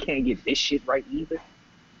 they can't get this shit right either.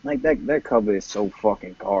 Like that cover is so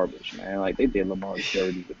fucking garbage, man. Like they did Lamar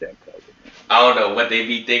dirty with that cover. I don't know what they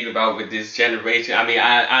be thinking about with this generation. I mean,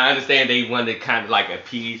 I understand they want to kind of like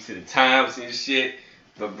appease to the times and shit,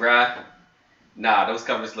 but bruh, nah, those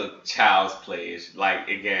covers look child's playish. Like,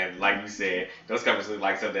 again, like you said, those covers look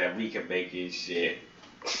like something that we can make and shit.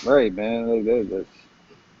 Right, man. Like that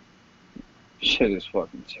shit is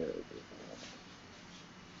fucking terrible.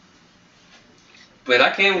 But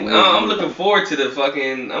I can't. I'm looking forward to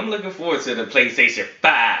I'm looking forward to the PlayStation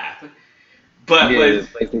 5. But Yeah,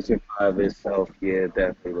 with the PlayStation 5 itself, yeah,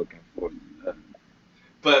 definitely looking forward to that.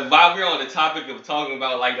 But while we're on the topic of talking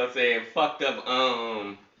about, like I'm saying, fucked up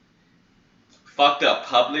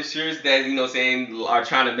publishers that, you know what I'm saying, are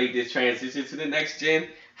trying to make this transition to the next gen,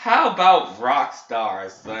 how about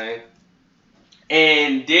Rockstar, son?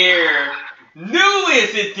 And their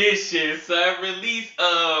Newest edition, son. Release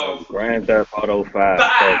Oh, of Grand Theft Auto 5.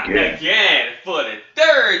 Fuck 5 yeah. again for the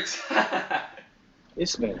third time.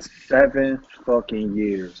 It's been 7 fucking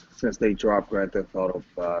years since they dropped Grand Theft Auto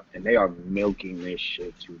 5, and they are milking this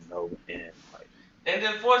shit to no end. Like, And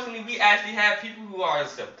unfortunately, we actually have people who are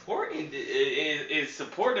supporting is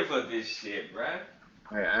supportive of this shit, bruh.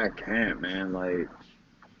 I can't, man. Like,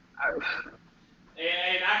 I,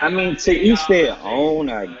 And I I can mean, to understand each y'all their frustration, own.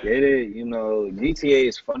 I son. get it. You know, GTA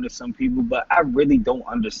is fun to some people, but I really don't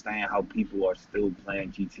understand how people are still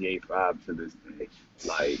playing GTA 5 to this day.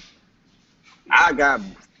 Like, I got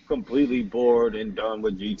completely bored and done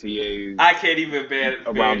with GTA I can't even bear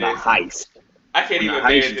around the this. heist. I can't When the even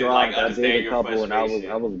bear heist to like dropped, I did understand a your couple, and I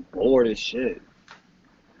frustration. was bored as shit.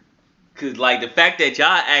 Cause like the fact that y'all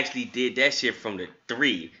actually did that shit from the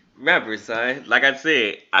 3. Remember, son? Like I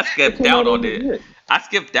said, It came out on the yeah. I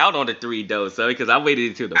skipped out on the 3 though, son, because I waited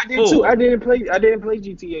until the I did too. 4. I didn't play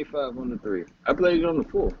GTA 5 on the 3. I played it on the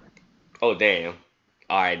 4. Oh damn.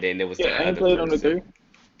 Alright, then there was Yeah, the I ain't other played on the version. 3.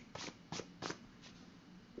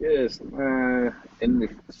 Yes, in the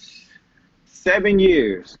 7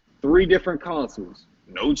 years, 3 different consoles.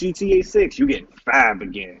 No GTA 6. You getting 5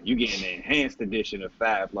 again. You getting the enhanced edition of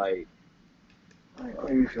 5.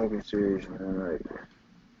 Are you fucking serious, man? Like,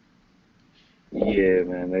 yeah,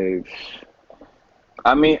 man.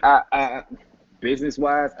 I mean, I business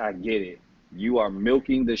wise, I get it. You are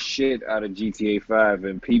milking the shit out of GTA 5,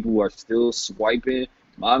 and people are still swiping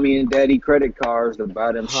mommy and daddy credit cards to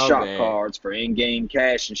buy them Oh shop man. cards for in-game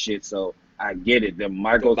cash and shit. So I get it. The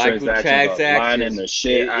The microtransactions are lining microtransactions the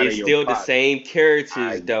shit out of is your still the pocket. same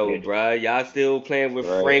I characters though, get it, bruh. Y'all still playing with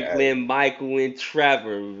right? Franklin, Michael, and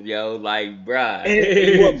Trevor, yo. Like, And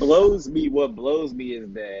bruh. what blows me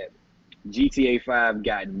is that GTA 5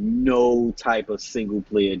 got no type of single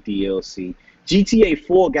player DLC. GTA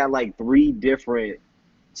 4 got like 3 different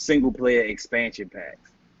single player expansion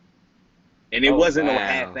packs. And it Oh wasn't no wow.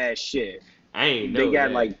 half-ass shit. I ain't They know got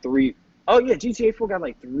that. like 3. Oh yeah, GTA 4 got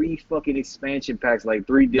like 3 fucking expansion packs, like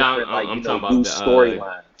 3 No, different I'm talking new about the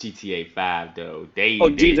storylines. GTA 5 though. Oh, They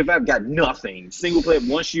GTA 5 got nothing. Single player.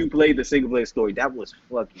 Once you play the single player story, that was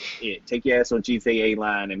fucking it. Take your ass on GTA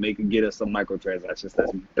line and make it get us some microtransactions.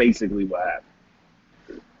 That's basically what happened.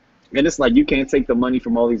 And it's like you can't take the money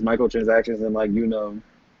from all these microtransactions and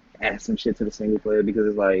add some shit to the single player because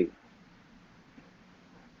it's like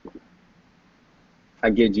I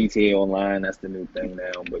get GTA Online, that's the new thing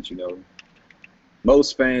now, but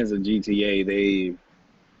most fans of GTA they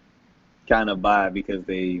kind of buy because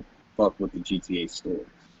they fuck with the GTA story.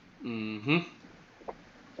 mm-hmm.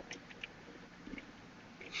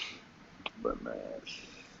 But man,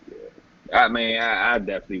 yeah. I mean, I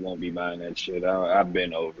definitely won't be buying that shit. I've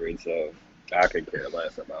been over it, so I could care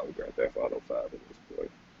less about Grand Theft Auto 5 at this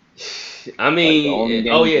point. I Like the only mean,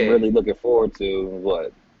 oh games I'm yeah. really looking forward to is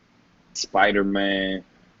what? Spider-Man,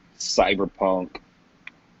 Cyberpunk.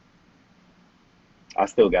 I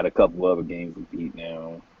still got a couple other games to beat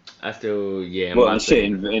now. I still yeah, I'm Well, about shit,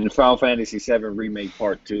 to in Final Fantasy VII Remake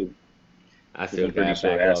Part 2, I because still I'm pretty got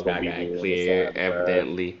sure that's backlog gonna I be gotta new on the clear, side of that.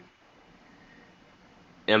 evidently.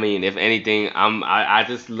 I mean, if anything, I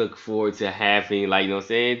just look forward to having like you know what I'm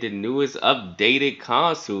saying, the newest updated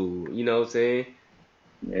console. You know what I'm saying?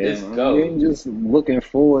 Yeah, Let's I go. mean, just looking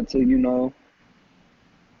forward to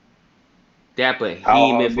That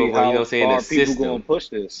behemoth of you know what how I'm saying, the far people gonna system. push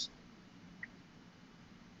this.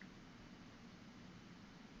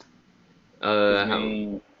 Cause How,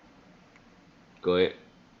 mean, go ahead.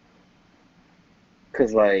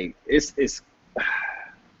 cause like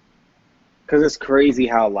cause it's crazy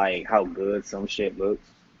how how good some shit looks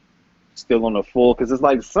still on the full. Cause it's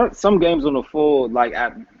like some games on the full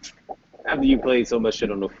after you play so much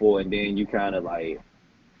shit on the full, and then you kind of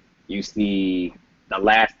you see The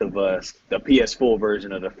Last of Us, the PS4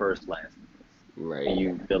 version of the first Last of Us, and Right.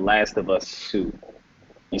 you The Last of Us 2.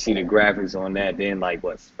 You see the graphics on that, then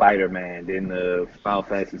what Spider-Man, then the Final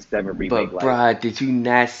Fantasy VII remake. But Like bruh, did you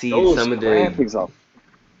not see those some of the graphics are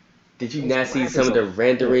did you those not see some graphics of are the fire.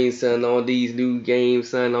 renderings son on these new games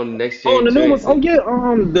son on the next Oh, gen the new ones. Oh joints? yeah,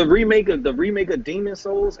 the remake of Demon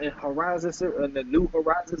Souls and Horizon and the new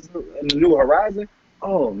Horizon and the new Horizon.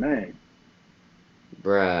 Oh man,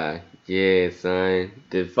 Bruh, yeah, son.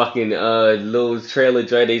 The fucking little trailer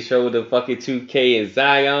joint they showed the fucking 2K and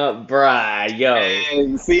Zion, bruh, yo.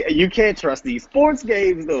 and see, you can't trust these sports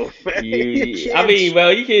games though. Man. I mean,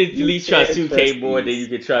 well, you can at You least trust can't 2K trust more than you these.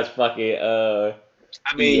 can trust fucking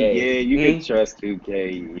I mean, EA. yeah, you can trust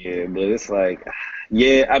 2K, yeah, but it's like,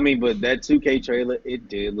 yeah, I mean, but that 2K trailer, it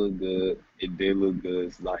did look good. It did look good.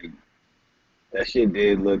 It's like that shit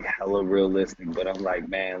did look hella realistic. But I'm like,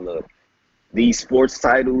 man, look. these sports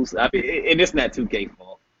titles. I mean, and it's not 2K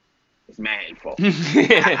fault. It's Madden fault.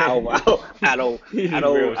 I Real don't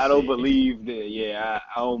shit. believe that. Yeah,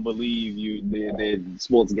 I don't believe the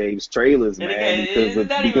sports games trailers, And man, again, it's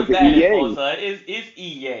not because even of bad fault, EA. son. It's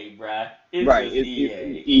EA, bruh. It's Right, just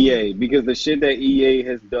EA. EA, because the shit that EA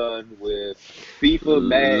has done with FIFA,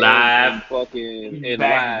 Madden, Live and fucking and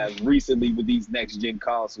back. live recently with these next gen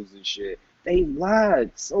consoles and shit, they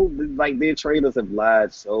lied so like their trailers have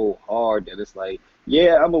lied so hard that it's like,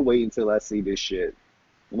 yeah, I'm gonna wait until I see this shit.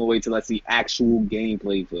 I'm gonna wait till I see actual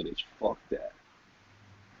gameplay footage. Fuck that.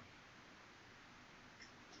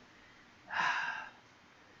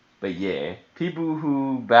 But yeah, people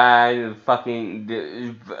who buy the fucking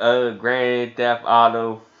Grand Theft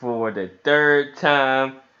Auto for the third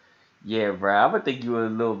time, yeah, bro, I would think you were a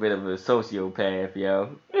little bit of a sociopath,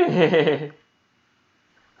 yo.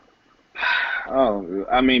 Oh,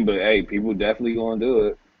 I mean, but hey, people definitely gonna do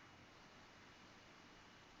it.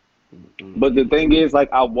 But the thing is, like,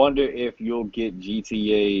 I wonder if you'll get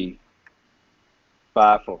GTA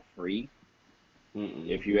 5 for free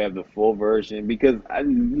if you have the full version, because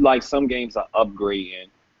like some games are upgrading.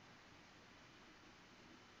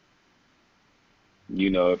 You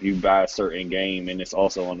know, if you buy a certain game and it's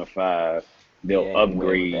also on the 5, they'll Yeah, you went with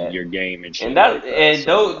upgrade that. your game and shit And like that that. and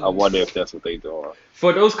So I wonder those if that's what they doing.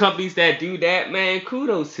 for those companies that do that, man,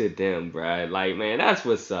 kudos to them, bro. Like, man, that's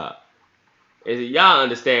what's up. Y'all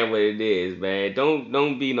understand what it is, man.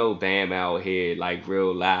 Don't be no bam out here like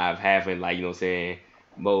real live having like you know what I'm saying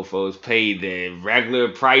mofos pay the regular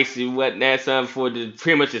price and whatnot something for the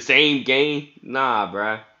pretty much the same game. Nah,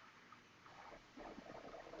 bruh.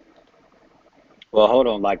 Well, hold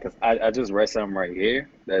on, like, 'cause I just read something right here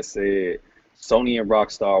that said Sony and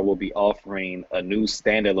Rockstar will be offering a new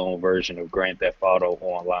standalone version of Grand Theft Auto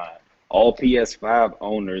Online. All PS5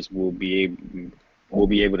 owners will be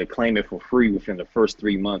able to claim it for free within the first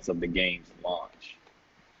 3 months of the game's launch.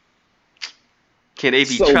 Can they be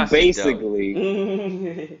So trusted though?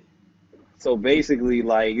 basically,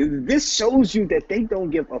 like, this shows you that they don't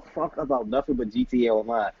give a fuck about nothing but GTA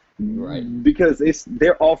Online. Right. Because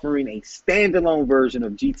they're offering a standalone version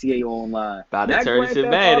of GTA Online. About to Not turn Grand into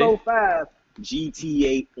Theft Madden. Auto 5,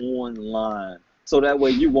 GTA Online. So that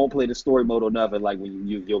way you won't play the story mode or nothing. Like when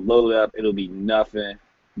you'll load it up, it'll be nothing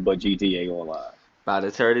but GTA Online. About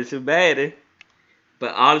to turn into Madden.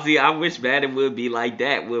 But honestly, I wish Madden would be like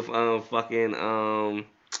that with fucking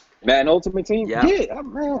Madden Ultimate Team? yeah. Yeah,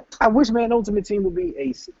 man. I wish Madden Ultimate Team would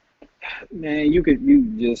be man, you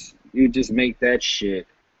just make that shit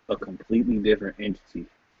a completely different entity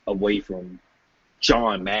away from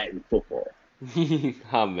John Madden football.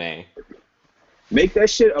 Oh man. Make that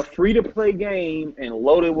shit a free to play game and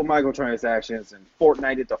load it with microtransactions and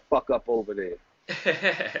Fortnite it the fuck up over there.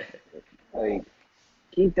 Like,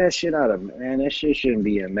 keep that shit out of man. That shit shouldn't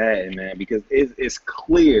be in Madden, man, because it's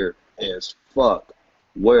clear as fuck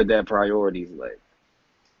where that priorities lay.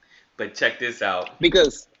 But check this out.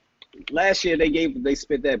 Because last year they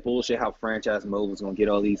spit that bullshit how franchise mode was gonna get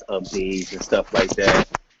all these updates and stuff like that,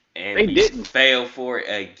 And They he didn't. fail for it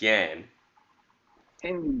again.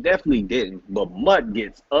 and definitely didn't. But Mutt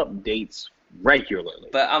gets updates regularly.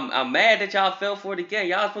 But I'm mad that y'all fell for it again.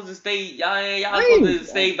 Y'all supposed to stay y'all Hey. supposed to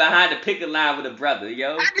stay behind the picket line with a brother,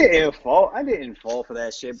 yo. I didn't fall for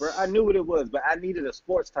that shit, bro. I knew what it was, but I needed a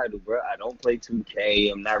sports title, bro. I don't play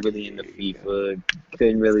 2K. I'm not really into FIFA.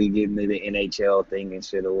 Couldn't really get into the NHL thing and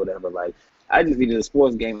shit or whatever. Like, I just needed a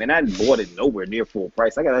sports game, and I bought it nowhere near full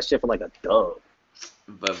price. I got that shit for like a dub.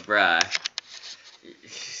 But bruh,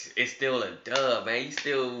 it's still a dub, man. You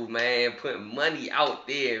still, man, putting money out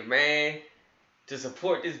there, man, to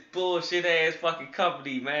support this bullshit ass fucking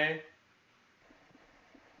company, man.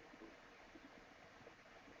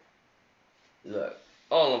 Look,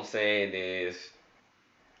 all I'm saying is,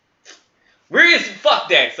 fuck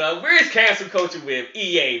that, son. Where is cancel culture with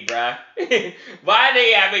EA, bruh? Why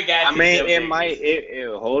they haven't got I to mean, them it niggas?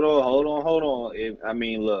 might. Hold on. I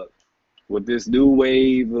mean, look, with this new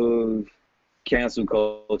wave of cancel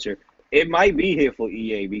culture, it might be here for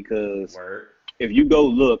EA because Word. if you go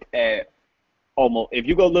look at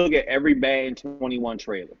every Madden 21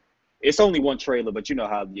 trailer, it's only one trailer, but you know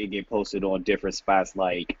how it get posted on different spots.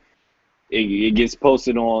 Like it gets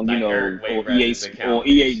posted on, Like on EA, account,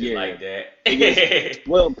 EA, shit yeah. like that. It gets,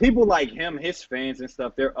 well, people like him, his fans and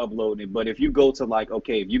stuff, they're uploading it. But if you go to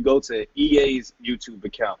if you go to EA's YouTube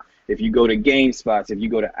account, if you go to GameSpots, if you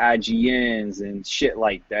go to IGNs and shit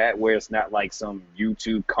like that, where it's not like some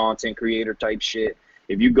YouTube content creator type shit,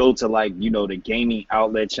 if you go to the gaming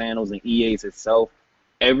outlet channels and EA's itself,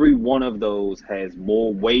 every one of those has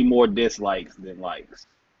way more dislikes than likes.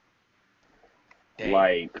 Damn.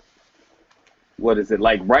 Like, what is it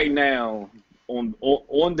like right now on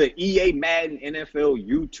the EA Madden NFL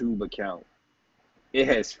YouTube account? It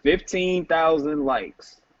has 15,000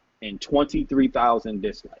 likes and 23,000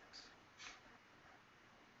 dislikes.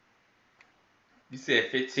 You said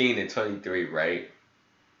 15 and 23, right?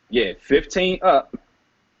 Yeah, 15 up,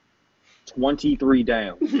 23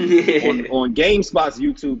 down. On GameSpot's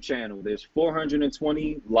YouTube channel, there's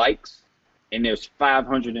 420 likes and there's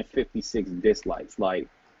 556 dislikes. Like,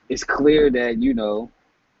 it's clear that,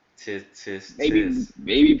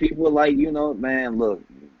 maybe people are like, man, look,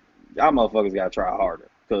 y'all motherfuckers gotta try harder,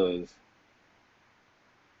 because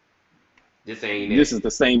this is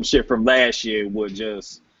the same shit from last year with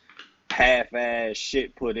just half-ass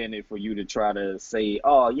shit put in it for you to try to say,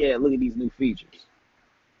 oh yeah, look at these new features.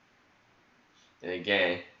 And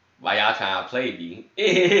again, why y'all trying to play me?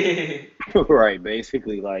 Right,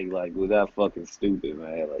 basically, like was that fucking stupid,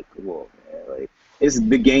 man? Like, come on, man. Like,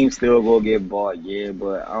 the game still gonna get bought, yeah,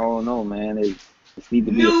 but I don't know, man. It needs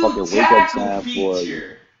to be a fucking wake-up sign for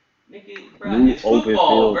new open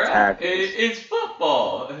field tackles. It's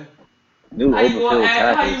football. New open field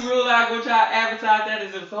tackles. How you realize gonna try to advertise that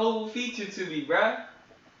as a whole feature to me, bruh?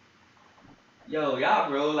 Yo,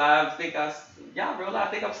 y'all realize think I'm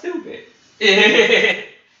stupid.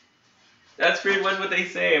 That's pretty much what they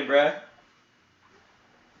saying, bruh.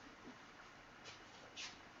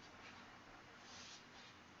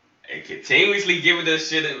 And continuously giving us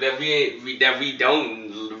shit that we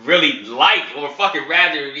don't really like or fucking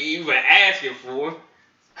rather even asking for.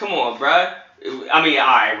 Come on, bruh. I mean,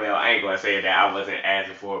 alright, well, I ain't gonna say that I wasn't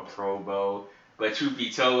asking for a Pro Bowl, but truth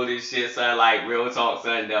be told, this shit, son, like, real talk,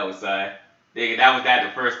 son, no, son. Nigga, that was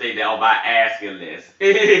the first thing that on my asking list.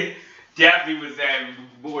 Definitely was that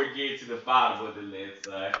more getting to the bottom of the list,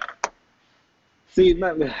 son. See,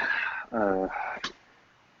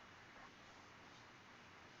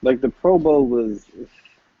 like, the Pro Bowl was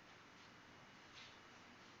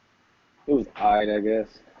alright, I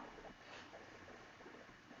guess.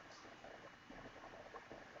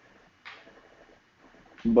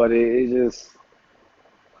 But it just,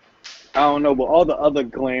 I don't know, but all the other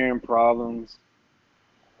glaring problems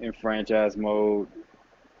in franchise mode,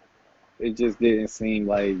 it just didn't seem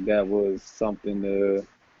like that was something to,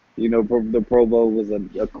 the Pro Bowl was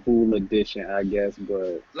a cool addition, I guess,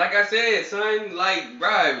 but. Like I said, son, like,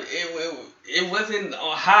 bruh, it wasn't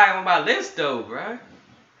high on my list, though, bruh.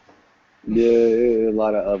 Yeah, a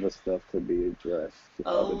lot of other stuff could be addressed.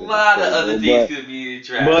 A lot of other things could be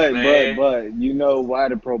addressed, man. But you know why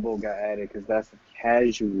the Pro Bowl got added? Because that's a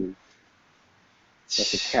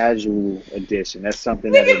casual addition. That's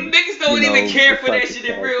something niggas don't even care for that shit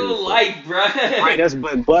in real life, bruh.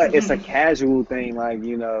 Right, but it's a casual thing, like,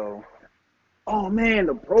 oh man,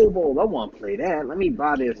 the Pro Bowl, I want to play that. Let me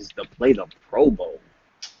buy this to play the Pro Bowl.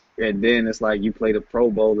 And then it's like you play the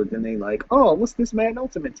Pro Bowl, and then they like, oh, what's this Madden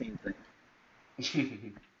Ultimate Team thing?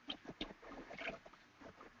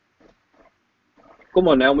 Come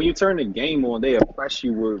on now, when you turn the game on, they oppress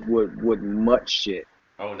you with mutt shit.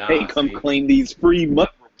 Oh, nah, hey, come claim these free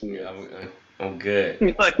mutt. Yeah, I'm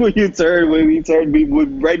good. Like when you turn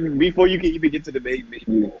right before you can even get to the main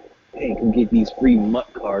menu. Hey, come get these free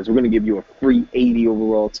mutt cards. We're gonna give you a free 80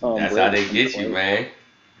 overall Tom That's Brady. how they get you, man.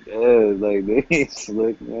 Yeah, like they ain't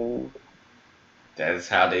slick, man. That's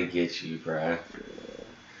how they get you, bruh.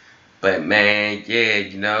 But man,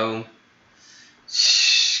 yeah,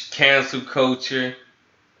 cancel culture.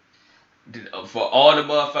 For all the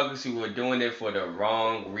motherfuckers who were doing it for the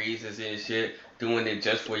wrong reasons and shit, doing it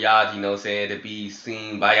just for y'all, to be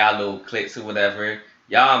seen by y'all little cliques or whatever,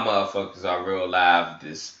 y'all motherfuckers are real live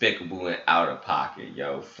despicable and out of pocket,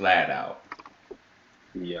 yo, flat out.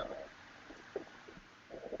 Yeah.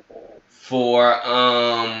 For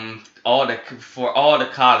all the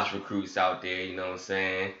college recruits out there, you know what I'm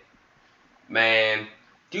saying? Man,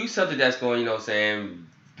 do something that's going,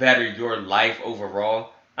 better your life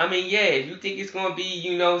overall. I mean, yeah, if you think it's gonna be,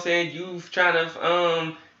 you trying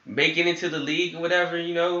to make it into the league or whatever,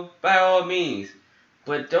 by all means.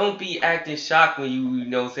 But don't be acting shocked when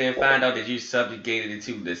you find out that you're subjugated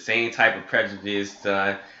to the same type of prejudice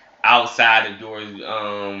outside of your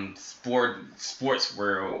sports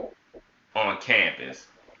world on campus.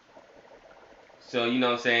 So,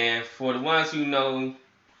 for the ones who know,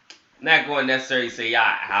 not going to necessarily say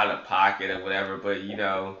y'all out of pocket or whatever, but,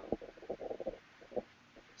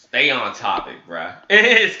 stay on topic, bruh.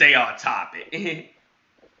 Stay on topic.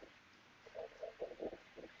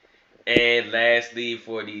 And lastly,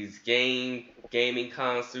 for these gaming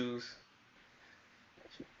consoles,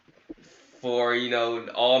 for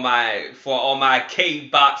all my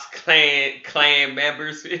K-Box clan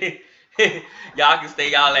members, Y'all can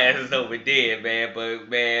stay y'all asses over there, man. But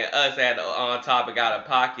man, us at On Topic Out of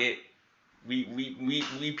Pocket, we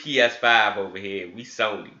PS5 over here. We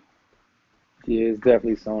Sony. Yeah, it's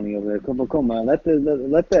definitely Sony over there. Come on,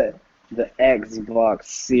 the Xbox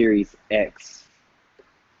Series X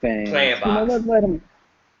fans, Playing box.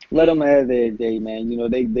 let them have their day, man. You know,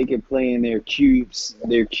 they can play in their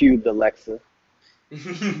cubed Alexa.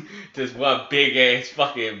 Just one big ass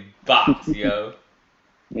fucking box, yo.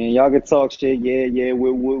 And y'all can talk shit, yeah.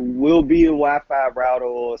 We'll be a Wi-Fi router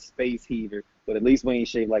or a space heater, but at least we ain't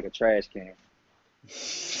shaped like a trash can,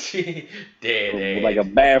 Dead or ass. like a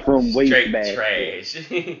bathroom waste Straight bag. trash.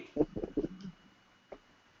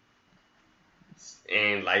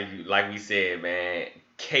 And like we said, man,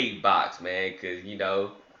 K box, man, cause you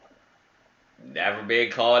know, never been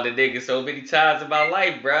called a nigga so many times in my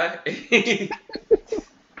life, bruh.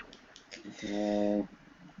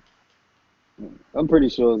 I'm pretty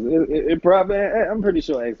sure it probably. I'm pretty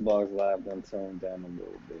sure Xbox Live done toned down a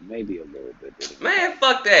little bit, maybe a little bit. Man,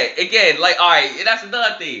 fuck that. Again, like, all right, and that's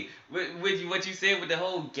another thing. With what you said with the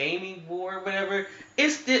whole gaming war or whatever,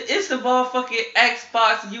 it's the motherfucking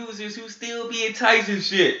Xbox users who still be enticing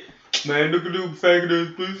shit. Man, look at them faggot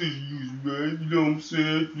ass PlayStation users, man. You know what I'm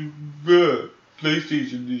saying? Bruh.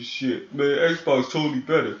 PlayStation this shit. Man, Xbox totally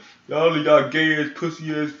better. Y'all gay ass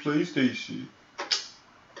pussy ass PlayStation.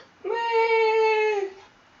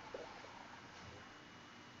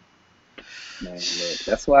 Man, look,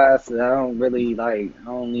 that's why I said I don't really like. I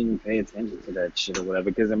don't even pay attention to that shit or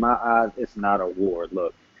whatever. Because in my eyes, it's not a war.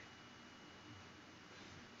 Look,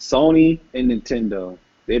 Sony and Nintendo,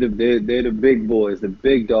 they're the big boys, the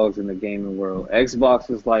big dogs in the gaming world.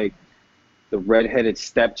 Xbox is like the redheaded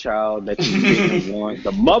stepchild that you didn't want.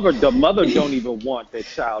 The mother don't even want that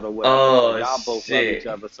child or whatever. Oh, y'all both shit. love each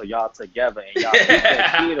other, so y'all together and y'all keep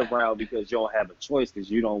that kid around because you don't have a choice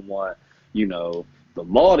because you don't want, the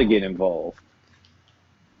law to get involved.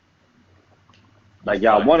 Like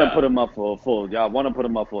y'all want to put them up for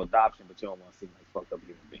adoption, but you don't want to seem like fucked up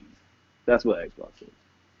human beings. That's what Xbox is.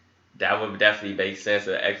 That would definitely make sense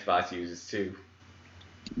to Xbox users too.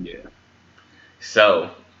 Yeah.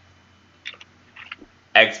 So,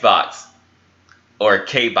 Xbox or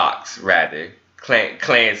K-Box rather,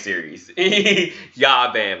 clan series.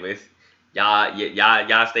 Y'all bandwidth.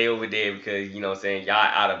 Y'all stay over there because you know what I'm saying, y'all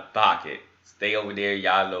out of pocket. Stay over there,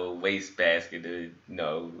 y'all little wastebasket,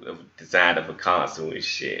 design of a console and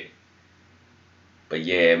shit. But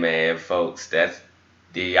yeah, man, folks, there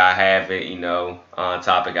y'all have it, On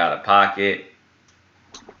Topic Out of Pocket.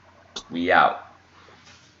 We out.